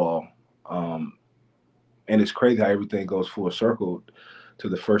football. And it's crazy how everything goes full circle to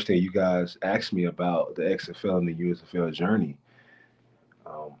the first thing you guys asked me about, the XFL and the USFL journey.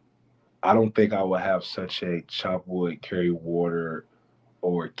 I don't think I would have such a chop wood, carry water,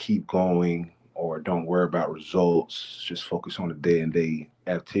 or keep going, or don't worry about results, just focus on the day-to-day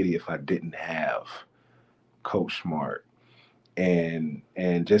activity if I didn't have Coach Smart. And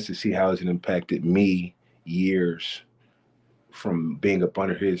just to see how it's impacted me years from being up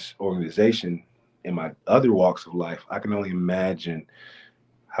under his organization in my other walks of life, I can only imagine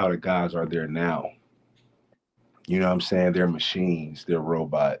how the guys are there now. You know what I'm saying? They're machines, they're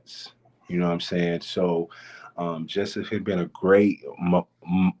robots. You know what I'm saying? So just as he's been a great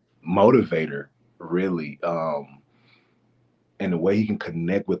motivator, really, and the way he can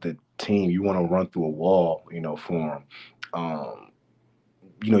connect with the team, you want to run through a wall, for him.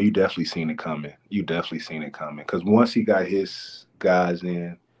 You definitely seen it coming. Because once he got his guys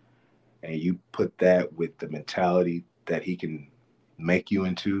in and you put that with the mentality that he can make you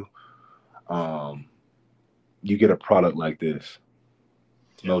into, you get a product like this.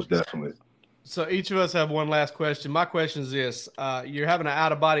 Most definitely. So each of us have one last question. My question is this. You're having an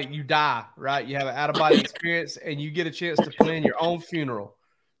out-of-body, you die, right? You have an out-of-body experience and you get a chance to plan your own funeral.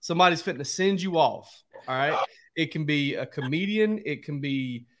 Somebody's fitting to send you off, all right? It can be a comedian. It can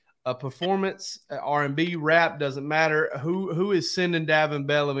be a performance, R&B, rap, doesn't matter. Who is sending Davin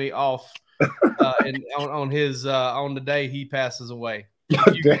Bellamy off on the day he passes away?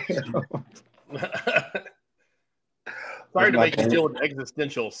 Sorry to make you deal with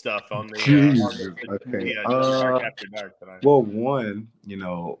existential stuff on the Dark After Dark tonight. Well, one,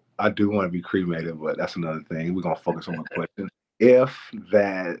 I do want to be cremated, but that's another thing. We're gonna focus on the question. If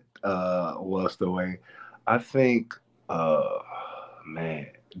that was the way, I think, man,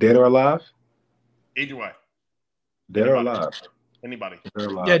 dead or alive? Either way. Dead or alive? Anybody. Dead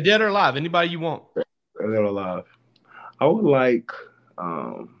or alive. Yeah, dead or alive. Anybody you want. Dead or alive. I would like,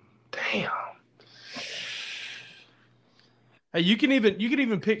 damn. Hey, you can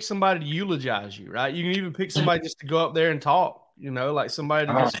even pick somebody to eulogize you, right? You can even pick somebody just to go up there and talk, like somebody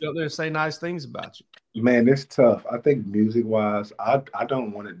to just go up there and say nice things about you. Man, it's tough. I think music-wise, I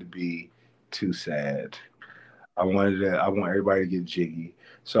don't want it to be too sad. I want everybody to get jiggy.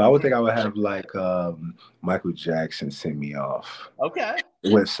 So I would think I would have like Michael Jackson send me off. Okay.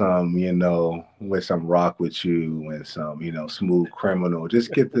 With some, with some Rock With You and some, Smooth Criminal.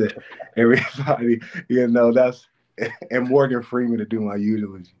 Just get everybody, that's. And Morgan Freeman to do my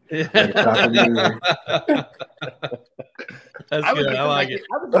eulogy. That's good. I like it.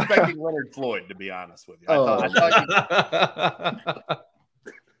 I was expecting Leonard Floyd, to be honest with you. I thought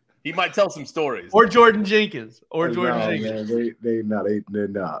he might tell some stories. Or Jordan Jenkins. Man, they're not.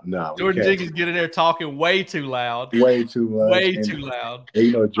 Jordan Jenkins get in there talking way too loud. Way too much. Too loud.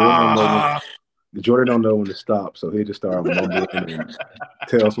 And, Jordan don't know when to stop, so he just start mumbling and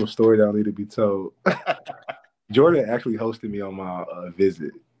tell some story that don't need to be told. Jordan actually hosted me on my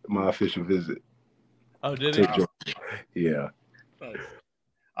official visit. Oh, did Take he? Georgia. Yeah.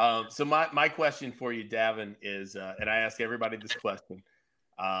 So my question for you, Davin, is, and I ask everybody this question.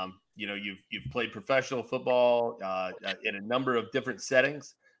 You've played professional football in a number of different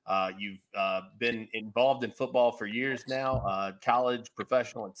settings. You've been involved in football for years now, college,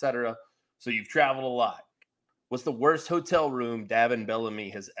 professional, etc. So you've traveled a lot. What's the worst hotel room Davin Bellamy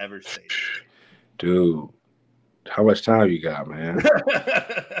has ever stayed in? Dude, how much time you got, man?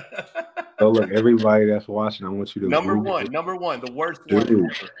 So look, everybody that's watching, I want you to number Google one, the worst Dude,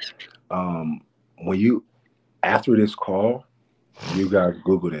 one. When you after this call, you gotta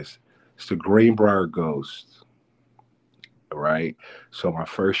Google this. It's the Greenbrier Ghost. Right? So my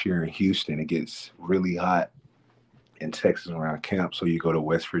first year in Houston, it gets really hot in Texas around camp. So you go to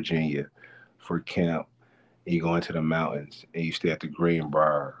West Virginia for camp, and you go into the mountains and you stay at the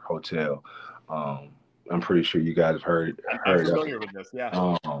Greenbrier Hotel. I'm pretty sure you guys have heard I'm familiar with this,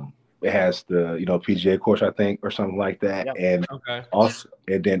 yeah. It has the PGA course, I think, or something like that. Yeah. And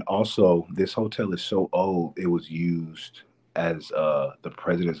also this hotel is so old it was used as the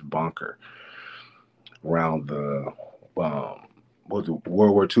president's bunker around the was it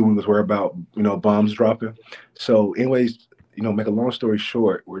World War II, we was worried about bombs dropping. So anyways, make a long story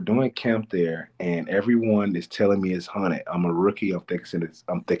short, we're doing camp there and everyone is telling me it's haunted. I'm a rookie. I'm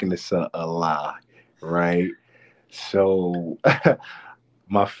thinking it's a lie, right? So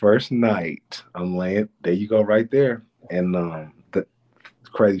my first night, I'm laying, there you go right there. And the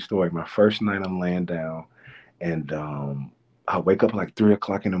crazy story, my first night I'm laying down and I wake up like 3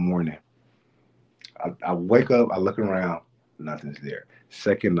 o'clock in the morning. I wake up, I look around, nothing's there.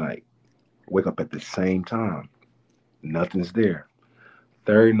 Second night, wake up at the same time, nothing's there.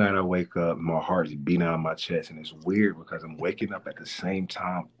 Third night I wake up, my heart's beating out of my chest, and it's weird because I'm waking up at the same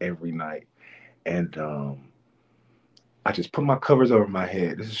time every night. And I just put my covers over my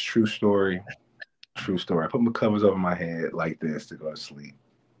head. This is true story. True story. I put my covers over my head like this to go to sleep.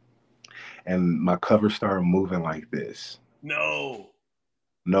 And my covers started moving like this. No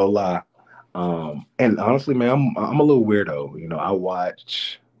lie. And honestly, man, I'm a little weirdo. I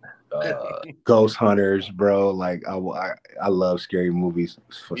watch Ghost Hunters, bro. Like I love scary movies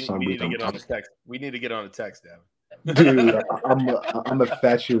for some reason. We need to get on a text, Davin. Dude, I'm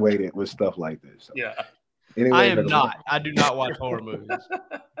infatuated with stuff like this. Yeah. Anyway, I am not. I do not watch horror movies.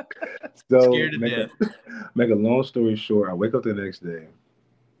 So scared to death. Make a long story short, I wake up the next day.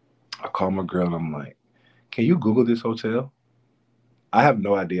 I call my girl and I'm like, "Can you Google this hotel?" I have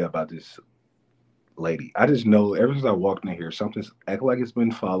no idea about this lady. I just know ever since I walked in here, something's acting like it's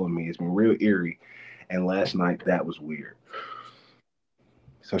been following me. It's been real eerie. And last night, that was weird.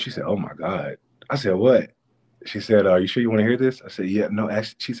 So she said, "Oh my God." I said, "What?" She said, "Are you sure you want to hear this?" I said, "Yeah." No,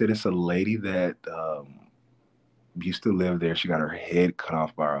 actually, she said it's a lady that used to live there. She got her head cut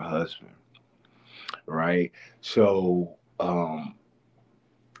off by her husband. Right? So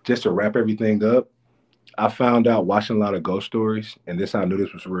just to wrap everything up, I found out watching a lot of ghost stories, and this I knew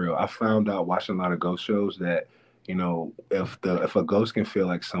this was real. I found out watching a lot of ghost shows that, if a ghost can feel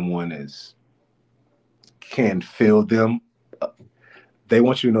like someone can feel them, they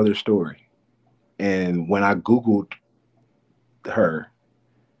want you to know their story. And when I Googled her,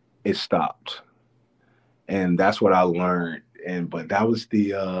 it stopped. And that's what I learned. But that was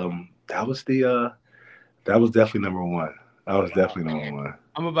definitely number one. That was definitely number one.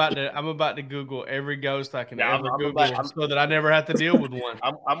 I'm about to Google every ghost I can ever Google so that I never have to deal with one.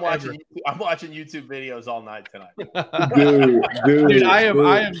 I'm watching YouTube videos all night tonight. Dude, I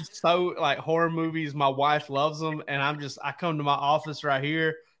am so like horror movies. My wife loves them, and I come to my office right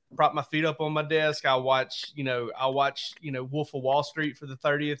here, prop my feet up on my desk. I watch Wolf of Wall Street for the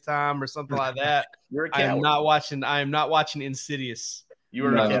 30th time or something like that. You're a coward. I am not watching Insidious. You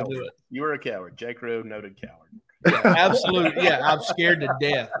are a coward. You are a coward. Jake Rowe, noted coward. Yeah, absolutely. Yeah, I'm scared to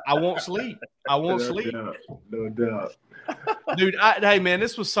death. I won't sleep. No doubt. Dude, hey, man,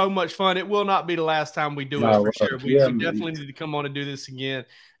 this was so much fun. It will not be the last time we do it for sure. We definitely need to come on and do this again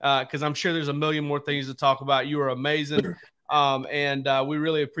because I'm sure there's a million more things to talk about. You are amazing, and we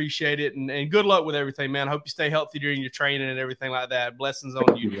really appreciate it. And good luck with everything, man. I hope you stay healthy during your training and everything like that. Blessings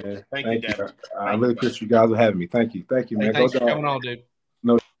on you. Man. Thank you, Dad. I really appreciate you guys for having me. Thank you, man. Hey, thanks for coming on, dude.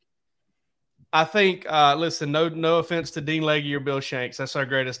 No. I think, listen, no offense to Dean Legge or Bill Shanks. That's our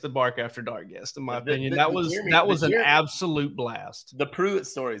greatest The Bark After Dark guest, in my opinion. That was an absolute blast. The Pruitt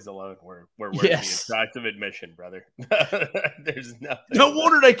stories alone were worth the price of admission, brother. There's nothing. No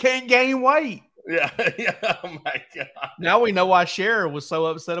wonder they can't gain weight. Yeah. Oh, my God. Now we know why Cher was so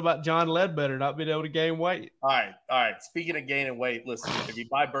upset about John Ledbetter not being able to gain weight. All right. Speaking of gaining weight, listen, if you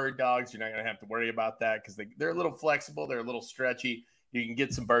buy bird dogs, you're not going to have to worry about that because they're a little flexible. They're a little stretchy. you can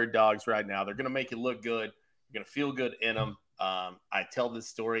get some Bird Dogs right now. They're going to make you look good. You're going to feel good in them. I tell this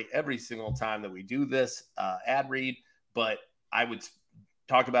story every single time that we do this ad read, but I would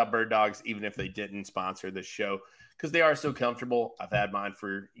talk about Bird Dogs even if they didn't sponsor this show because they are so comfortable. I've had mine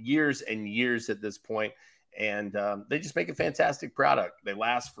for years and years at this point, and they just make a fantastic product. They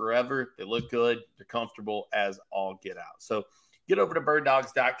last forever. They look good. They're comfortable as all get out. So get over to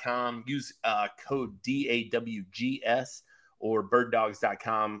birddogs.com, use code DAWGS or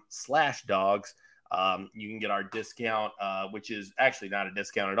birddogs.com/dogs. You can get our discount, which is actually not a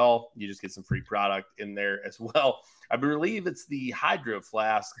discount at all. You just get some free product in there as well. I believe it's the Hydro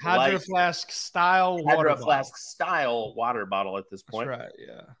Flask style water bottle at this point. That's right,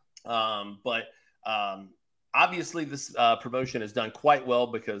 yeah. But obviously this promotion has done quite well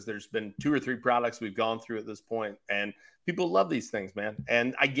because there's been 2 or 3 products we've gone through at this point, and people love these things, man.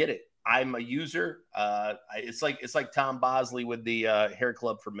 And I get it. I'm a user. It's like Tom Bosley with the Hair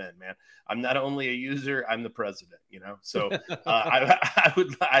Club for Men, man. I'm not only a user, I'm the president, you know? So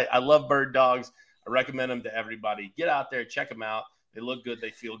I love Bird Dogs. I recommend them to everybody. Get out there, check them out. They look good. They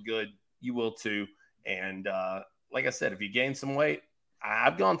feel good. You will too. And like I said, if you gain some weight,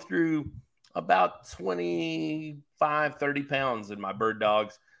 I've gone through about 25, 30 pounds in my Bird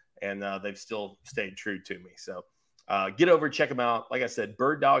Dogs, and they've still stayed true to me. So get over, check them out. Like I said,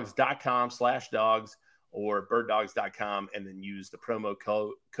 birddogs.com/dogs or birddogs.com, and then use the promo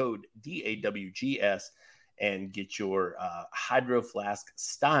code DAWGS and get your Hydro Flask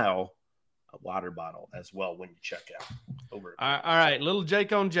style water bottle as well when you check out. Over. All right, little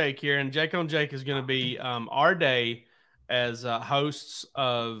Jake on Jake here, and Jake on Jake is going to be our day as hosts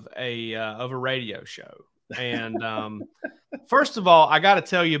of a radio show. And first of all, I got to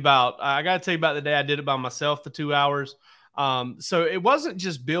tell you about the day I did it by myself, the 2 hours. So it wasn't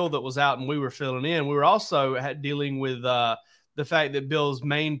just Bill that was out and we were filling in. We were also dealing with the fact that Bill's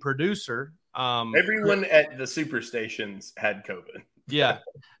main producer. Everyone at the superstations had COVID. Yeah,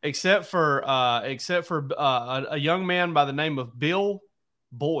 except for a young man by the name of Bill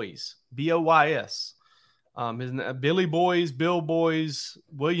Boys, Boys. His name, Billy Boys, Bill Boys,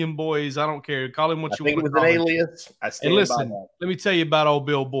 William Boys. I don't care. Call him what you want. It was an alias. And listen, let me tell you about old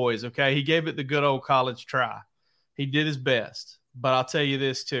Bill Boys. Okay, he gave it the good old college try. He did his best. But I'll tell you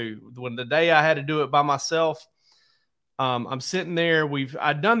this too: when the day I had to do it by myself, I'm sitting there.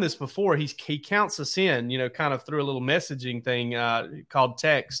 I'd done this before. He counts us in, you know, kind of through a little messaging thing called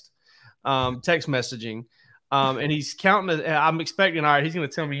text messaging. And he's counting. I'm expecting, all right, he's going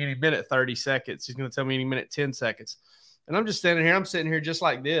to tell me any minute 30 seconds. He's going to tell me any minute 10 seconds. And I'm just standing here. I'm sitting here just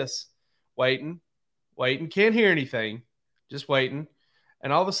like this, waiting. Can't hear anything. Just waiting.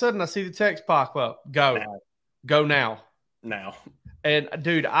 And all of a sudden, I see the text pop up. Go now. And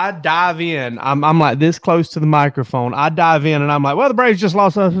dude, I dive in. I'm like this close to the microphone. I dive in and I'm like, well, the Braves just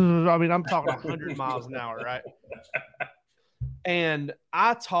lost. I mean, I'm talking 100 miles an hour, right? And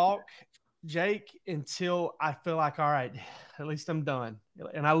I talk, Jake, until I feel like, all right, at least I'm done.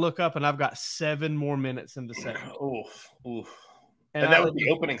 And I look up and I've got 7 more minutes in the segment. Oof. And that was the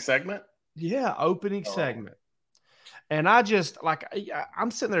opening segment? Yeah, opening segment. And I just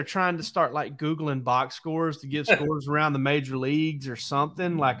I'm sitting there trying to start like Googling box scores to give scores around the major leagues or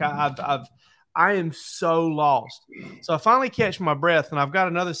something. Like I am so lost. So I finally catch my breath, and I've got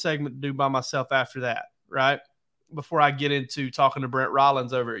another segment to do by myself after that, right? Before I get into talking to Brent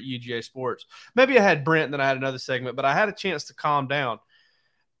Rollins over at UGA Sports. Maybe I had Brent and then I had another segment, but I had a chance to calm down.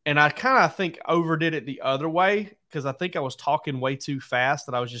 And I kind of think overdid it the other way because I think I was talking way too fast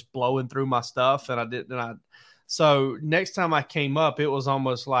and I was just blowing through my stuff, and I didn't. So next time I came up, it was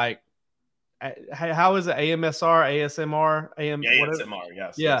almost like, how is it? ASMR, ASMR,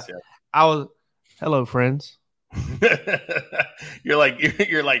 yes. Yeah. Yes. I was, hello, friends. You're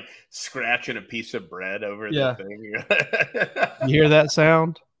like scratching a piece of bread over the thing. You hear that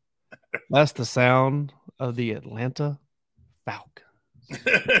sound? That's the sound of the Atlanta Falcons.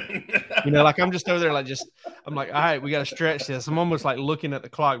 You know, like I'm just over there, I'm like, all right, we got to stretch this. I'm almost like looking at the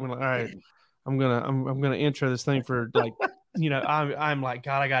clock. I'm like, all right, I'm gonna intro this thing for like, you know, I'm like,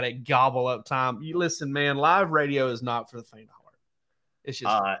 God, I got to gobble up time. You listen, man, live radio is not for the faint of heart. It's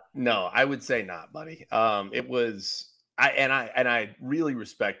just no, I would say not, buddy. It was I really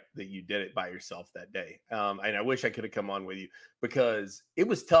respect that you did it by yourself that day. And I wish I could have come on with you because it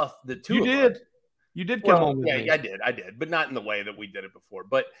was tough. You did come on with me. Yeah, I did, but not in the way that we did it before.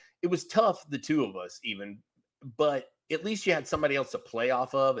 But it was tough, the two of us even. But at least you had somebody else to play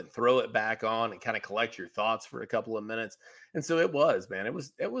off of and throw it back on and kind of collect your thoughts for a couple of minutes. And so it was, man, it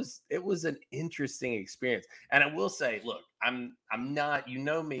was an interesting experience. And I will say, look, I'm not, you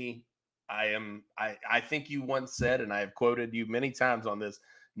know me, I think you once said, and I have quoted you many times on this,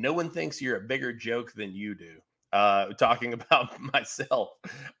 no one thinks you're a bigger joke than you do. Talking about myself.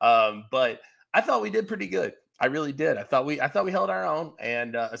 But I thought we did pretty good. I really did. I thought we held our own,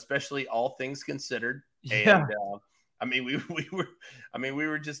 and especially all things considered. Yeah. And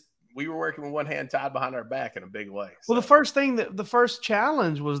we were working with one hand tied behind our back in a big way. So. Well, the first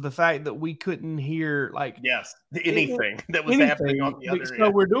challenge was the fact that we couldn't hear anything that was happening on the other end. So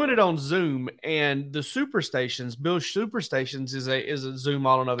we're doing it on Zoom, and the Superstations, Bill's Superstations is a Zoom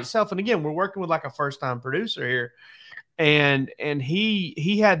all in of itself. And again, we're working with like a first time producer here. And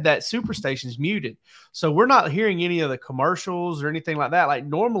he had that Superstations muted. So we're not hearing any of the commercials or anything like that. Like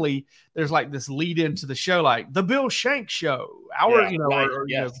normally there's like this lead into the show, like the Bill Shanks Show,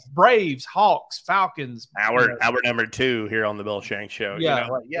 Braves, Hawks, Falcons. Hour number 2 here on the Bill Shanks Show.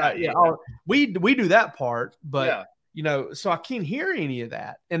 We do that part, but so I can't hear any of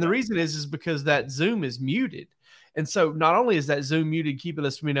that. And the reason is because that Zoom is muted. And so not only is that Zoom muted, keeping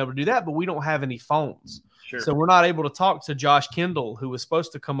us from being able to do that, but we don't have any phones. Sure. So we're not able to talk to Josh Kendall, who was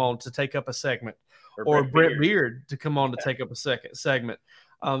supposed to come on to take up a segment, or Brett Beard to come on to take up a second segment.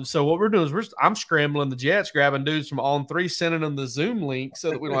 So what we're doing is I'm scrambling the jets, grabbing dudes from On 3, sending them the Zoom link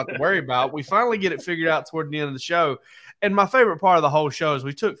so that we don't have to worry about it. We finally get it figured out toward the end of the show. And my favorite part of the whole show is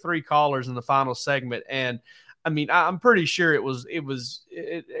we took 3 callers in the final segment, and I mean, I'm pretty sure it was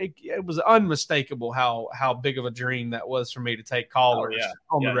unmistakable how big of a dream that was for me to take callers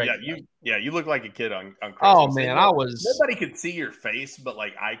on the radio. You look like a kid on Christmas. Oh man, nobody could see your face, but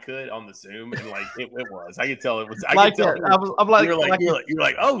like I could on the Zoom, and like it was. I could tell it was. You're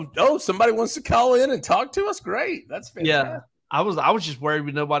like, oh, somebody wants to call in and talk to us. Great, that's fantastic. Yeah. I was just worried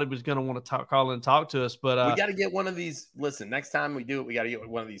nobody was going to want to call in and talk to us, but we got to get one of these. Listen, next time we do it, we got to get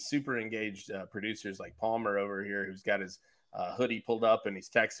one of these super engaged producers like Palmer over here, who's got his hoodie pulled up and he's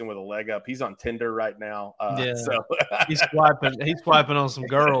texting with a leg up. He's on Tinder right now. So he's swiping on some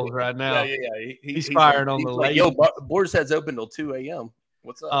girls right now. Yeah. He's firing on the ladies. Yo, Boar's Head's open till 2 a.m.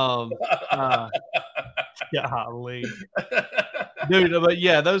 What's up? Golly. Dude, but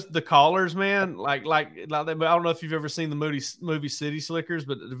yeah, the callers, man, like I don't know if you've ever seen the movie City Slickers,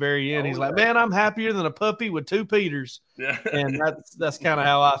 but at the very end, he's like, man, I'm happier than a puppy with 2 Peters. Yeah. And that's kind of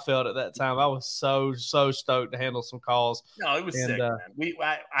how I felt at that time. I was so stoked to handle some calls. No, it was sick, man.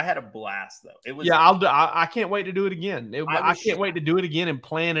 I had a blast though. It was. Yeah, I can't wait to do it again. I can't wait to do it again and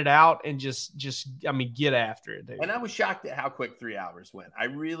plan it out and just get after it, dude. And I was shocked at how quick 3 hours went. I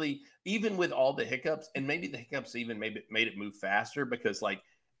really, even with all the hiccups, and maybe the hiccups even made it move faster, because like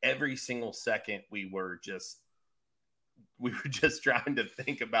every single second we were just trying to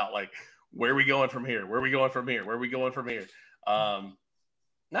think about like, where are we going from here? Where are we going from here? Where are we going from here? No,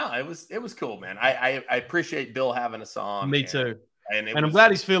 it was cool, man. I appreciate Bill having us on. Me too. And I'm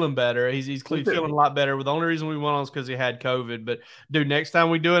glad he's feeling better. He's feeling a lot better. The only reason we went on is because he had COVID. But dude, next time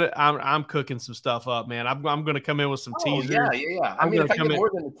we do it, I'm cooking some stuff up, man. I'm going to come in with some teasers. Yeah. I mean, if I get more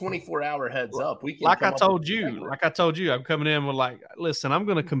than a 24-hour heads up, we can. Like I told you, I'm coming in with like, listen, I'm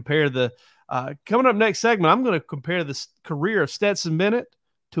going to compare the coming up next segment. I'm going to compare the career of Stetson Bennett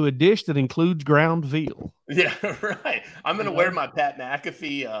to a dish that includes ground veal. Yeah, right. I'm going to wear my Pat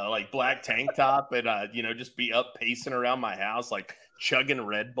McAfee like black tank top and just be up pacing around my house like chugging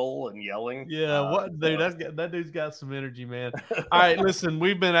Red Bull and yelling. Yeah, that dude's got some energy, man. All right, listen,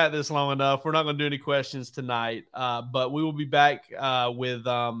 we've been at this long enough. We're not going to do any questions tonight, but we will be back with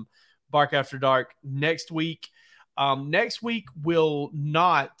Bark After Dark next week. Next week will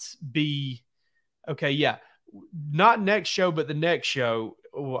not be not next show, but the next show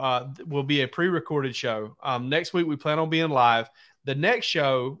will be a pre-recorded show. Next week we plan on being live. The next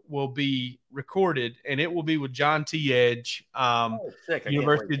show will be recorded, and it will be with John T. Edge,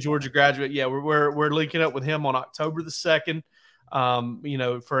 University of Georgia graduate. Yeah, we're linking up with him on October the 2nd,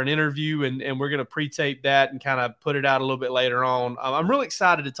 for an interview, and we're going to pre-tape that and kind of put it out a little bit later on. I'm really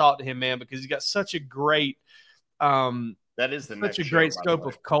excited to talk to him, man, because he's got such a great great scope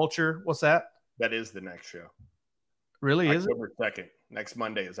of culture. What's that? That is the next show. Really, is it? October 2nd. Next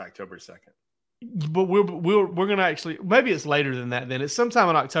Monday is October 2nd. But we're going to actually, maybe it's later than that then. It's sometime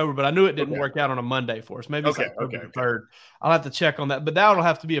in October, but I knew it didn't work out on a Monday for us. Maybe it's October 3rd. I'll have to check on that. But that'll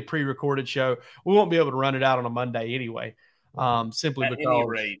have to be a pre-recorded show. We won't be able to run it out on a Monday anyway, simply because. At any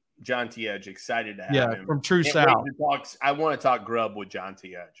rate, John T. Edge, excited to have him. From True South. I want to talk grub with John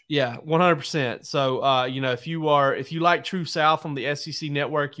T. Edge. Yeah, 100%. So, if you like True South on the SEC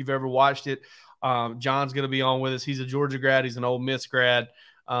network, you've ever watched it, John's going to be on with us. He's a Georgia grad. He's an Ole Miss grad.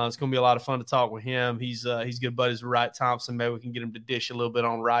 It's going to be a lot of fun to talk with him. He's good buddies with Wright Thompson. Maybe we can get him to dish a little bit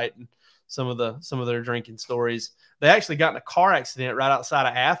on Wright and some of their drinking stories. They actually got in a car accident right outside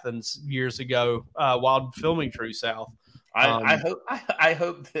of Athens years ago while filming True South. I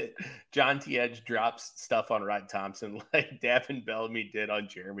hope that John T. Edge drops stuff on Wright Thompson like Davin Bellamy did on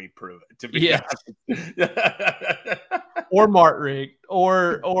Jeremy Pruitt. To be honest. Or Mark Rick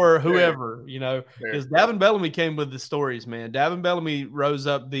or whoever, because Davin Bellamy came with the stories, man. Davin Bellamy rose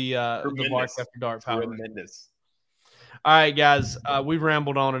up the Bark After Dark power. Tremendous. All right, guys, we've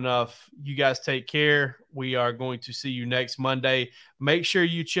rambled on enough. You guys take care. We are going to see you next Monday. Make sure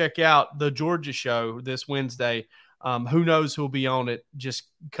you check out the Georgia show this Wednesday. Who knows who'll be on it? Just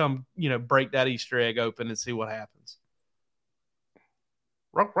come, break that Easter egg open and see what happens.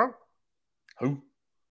 Who?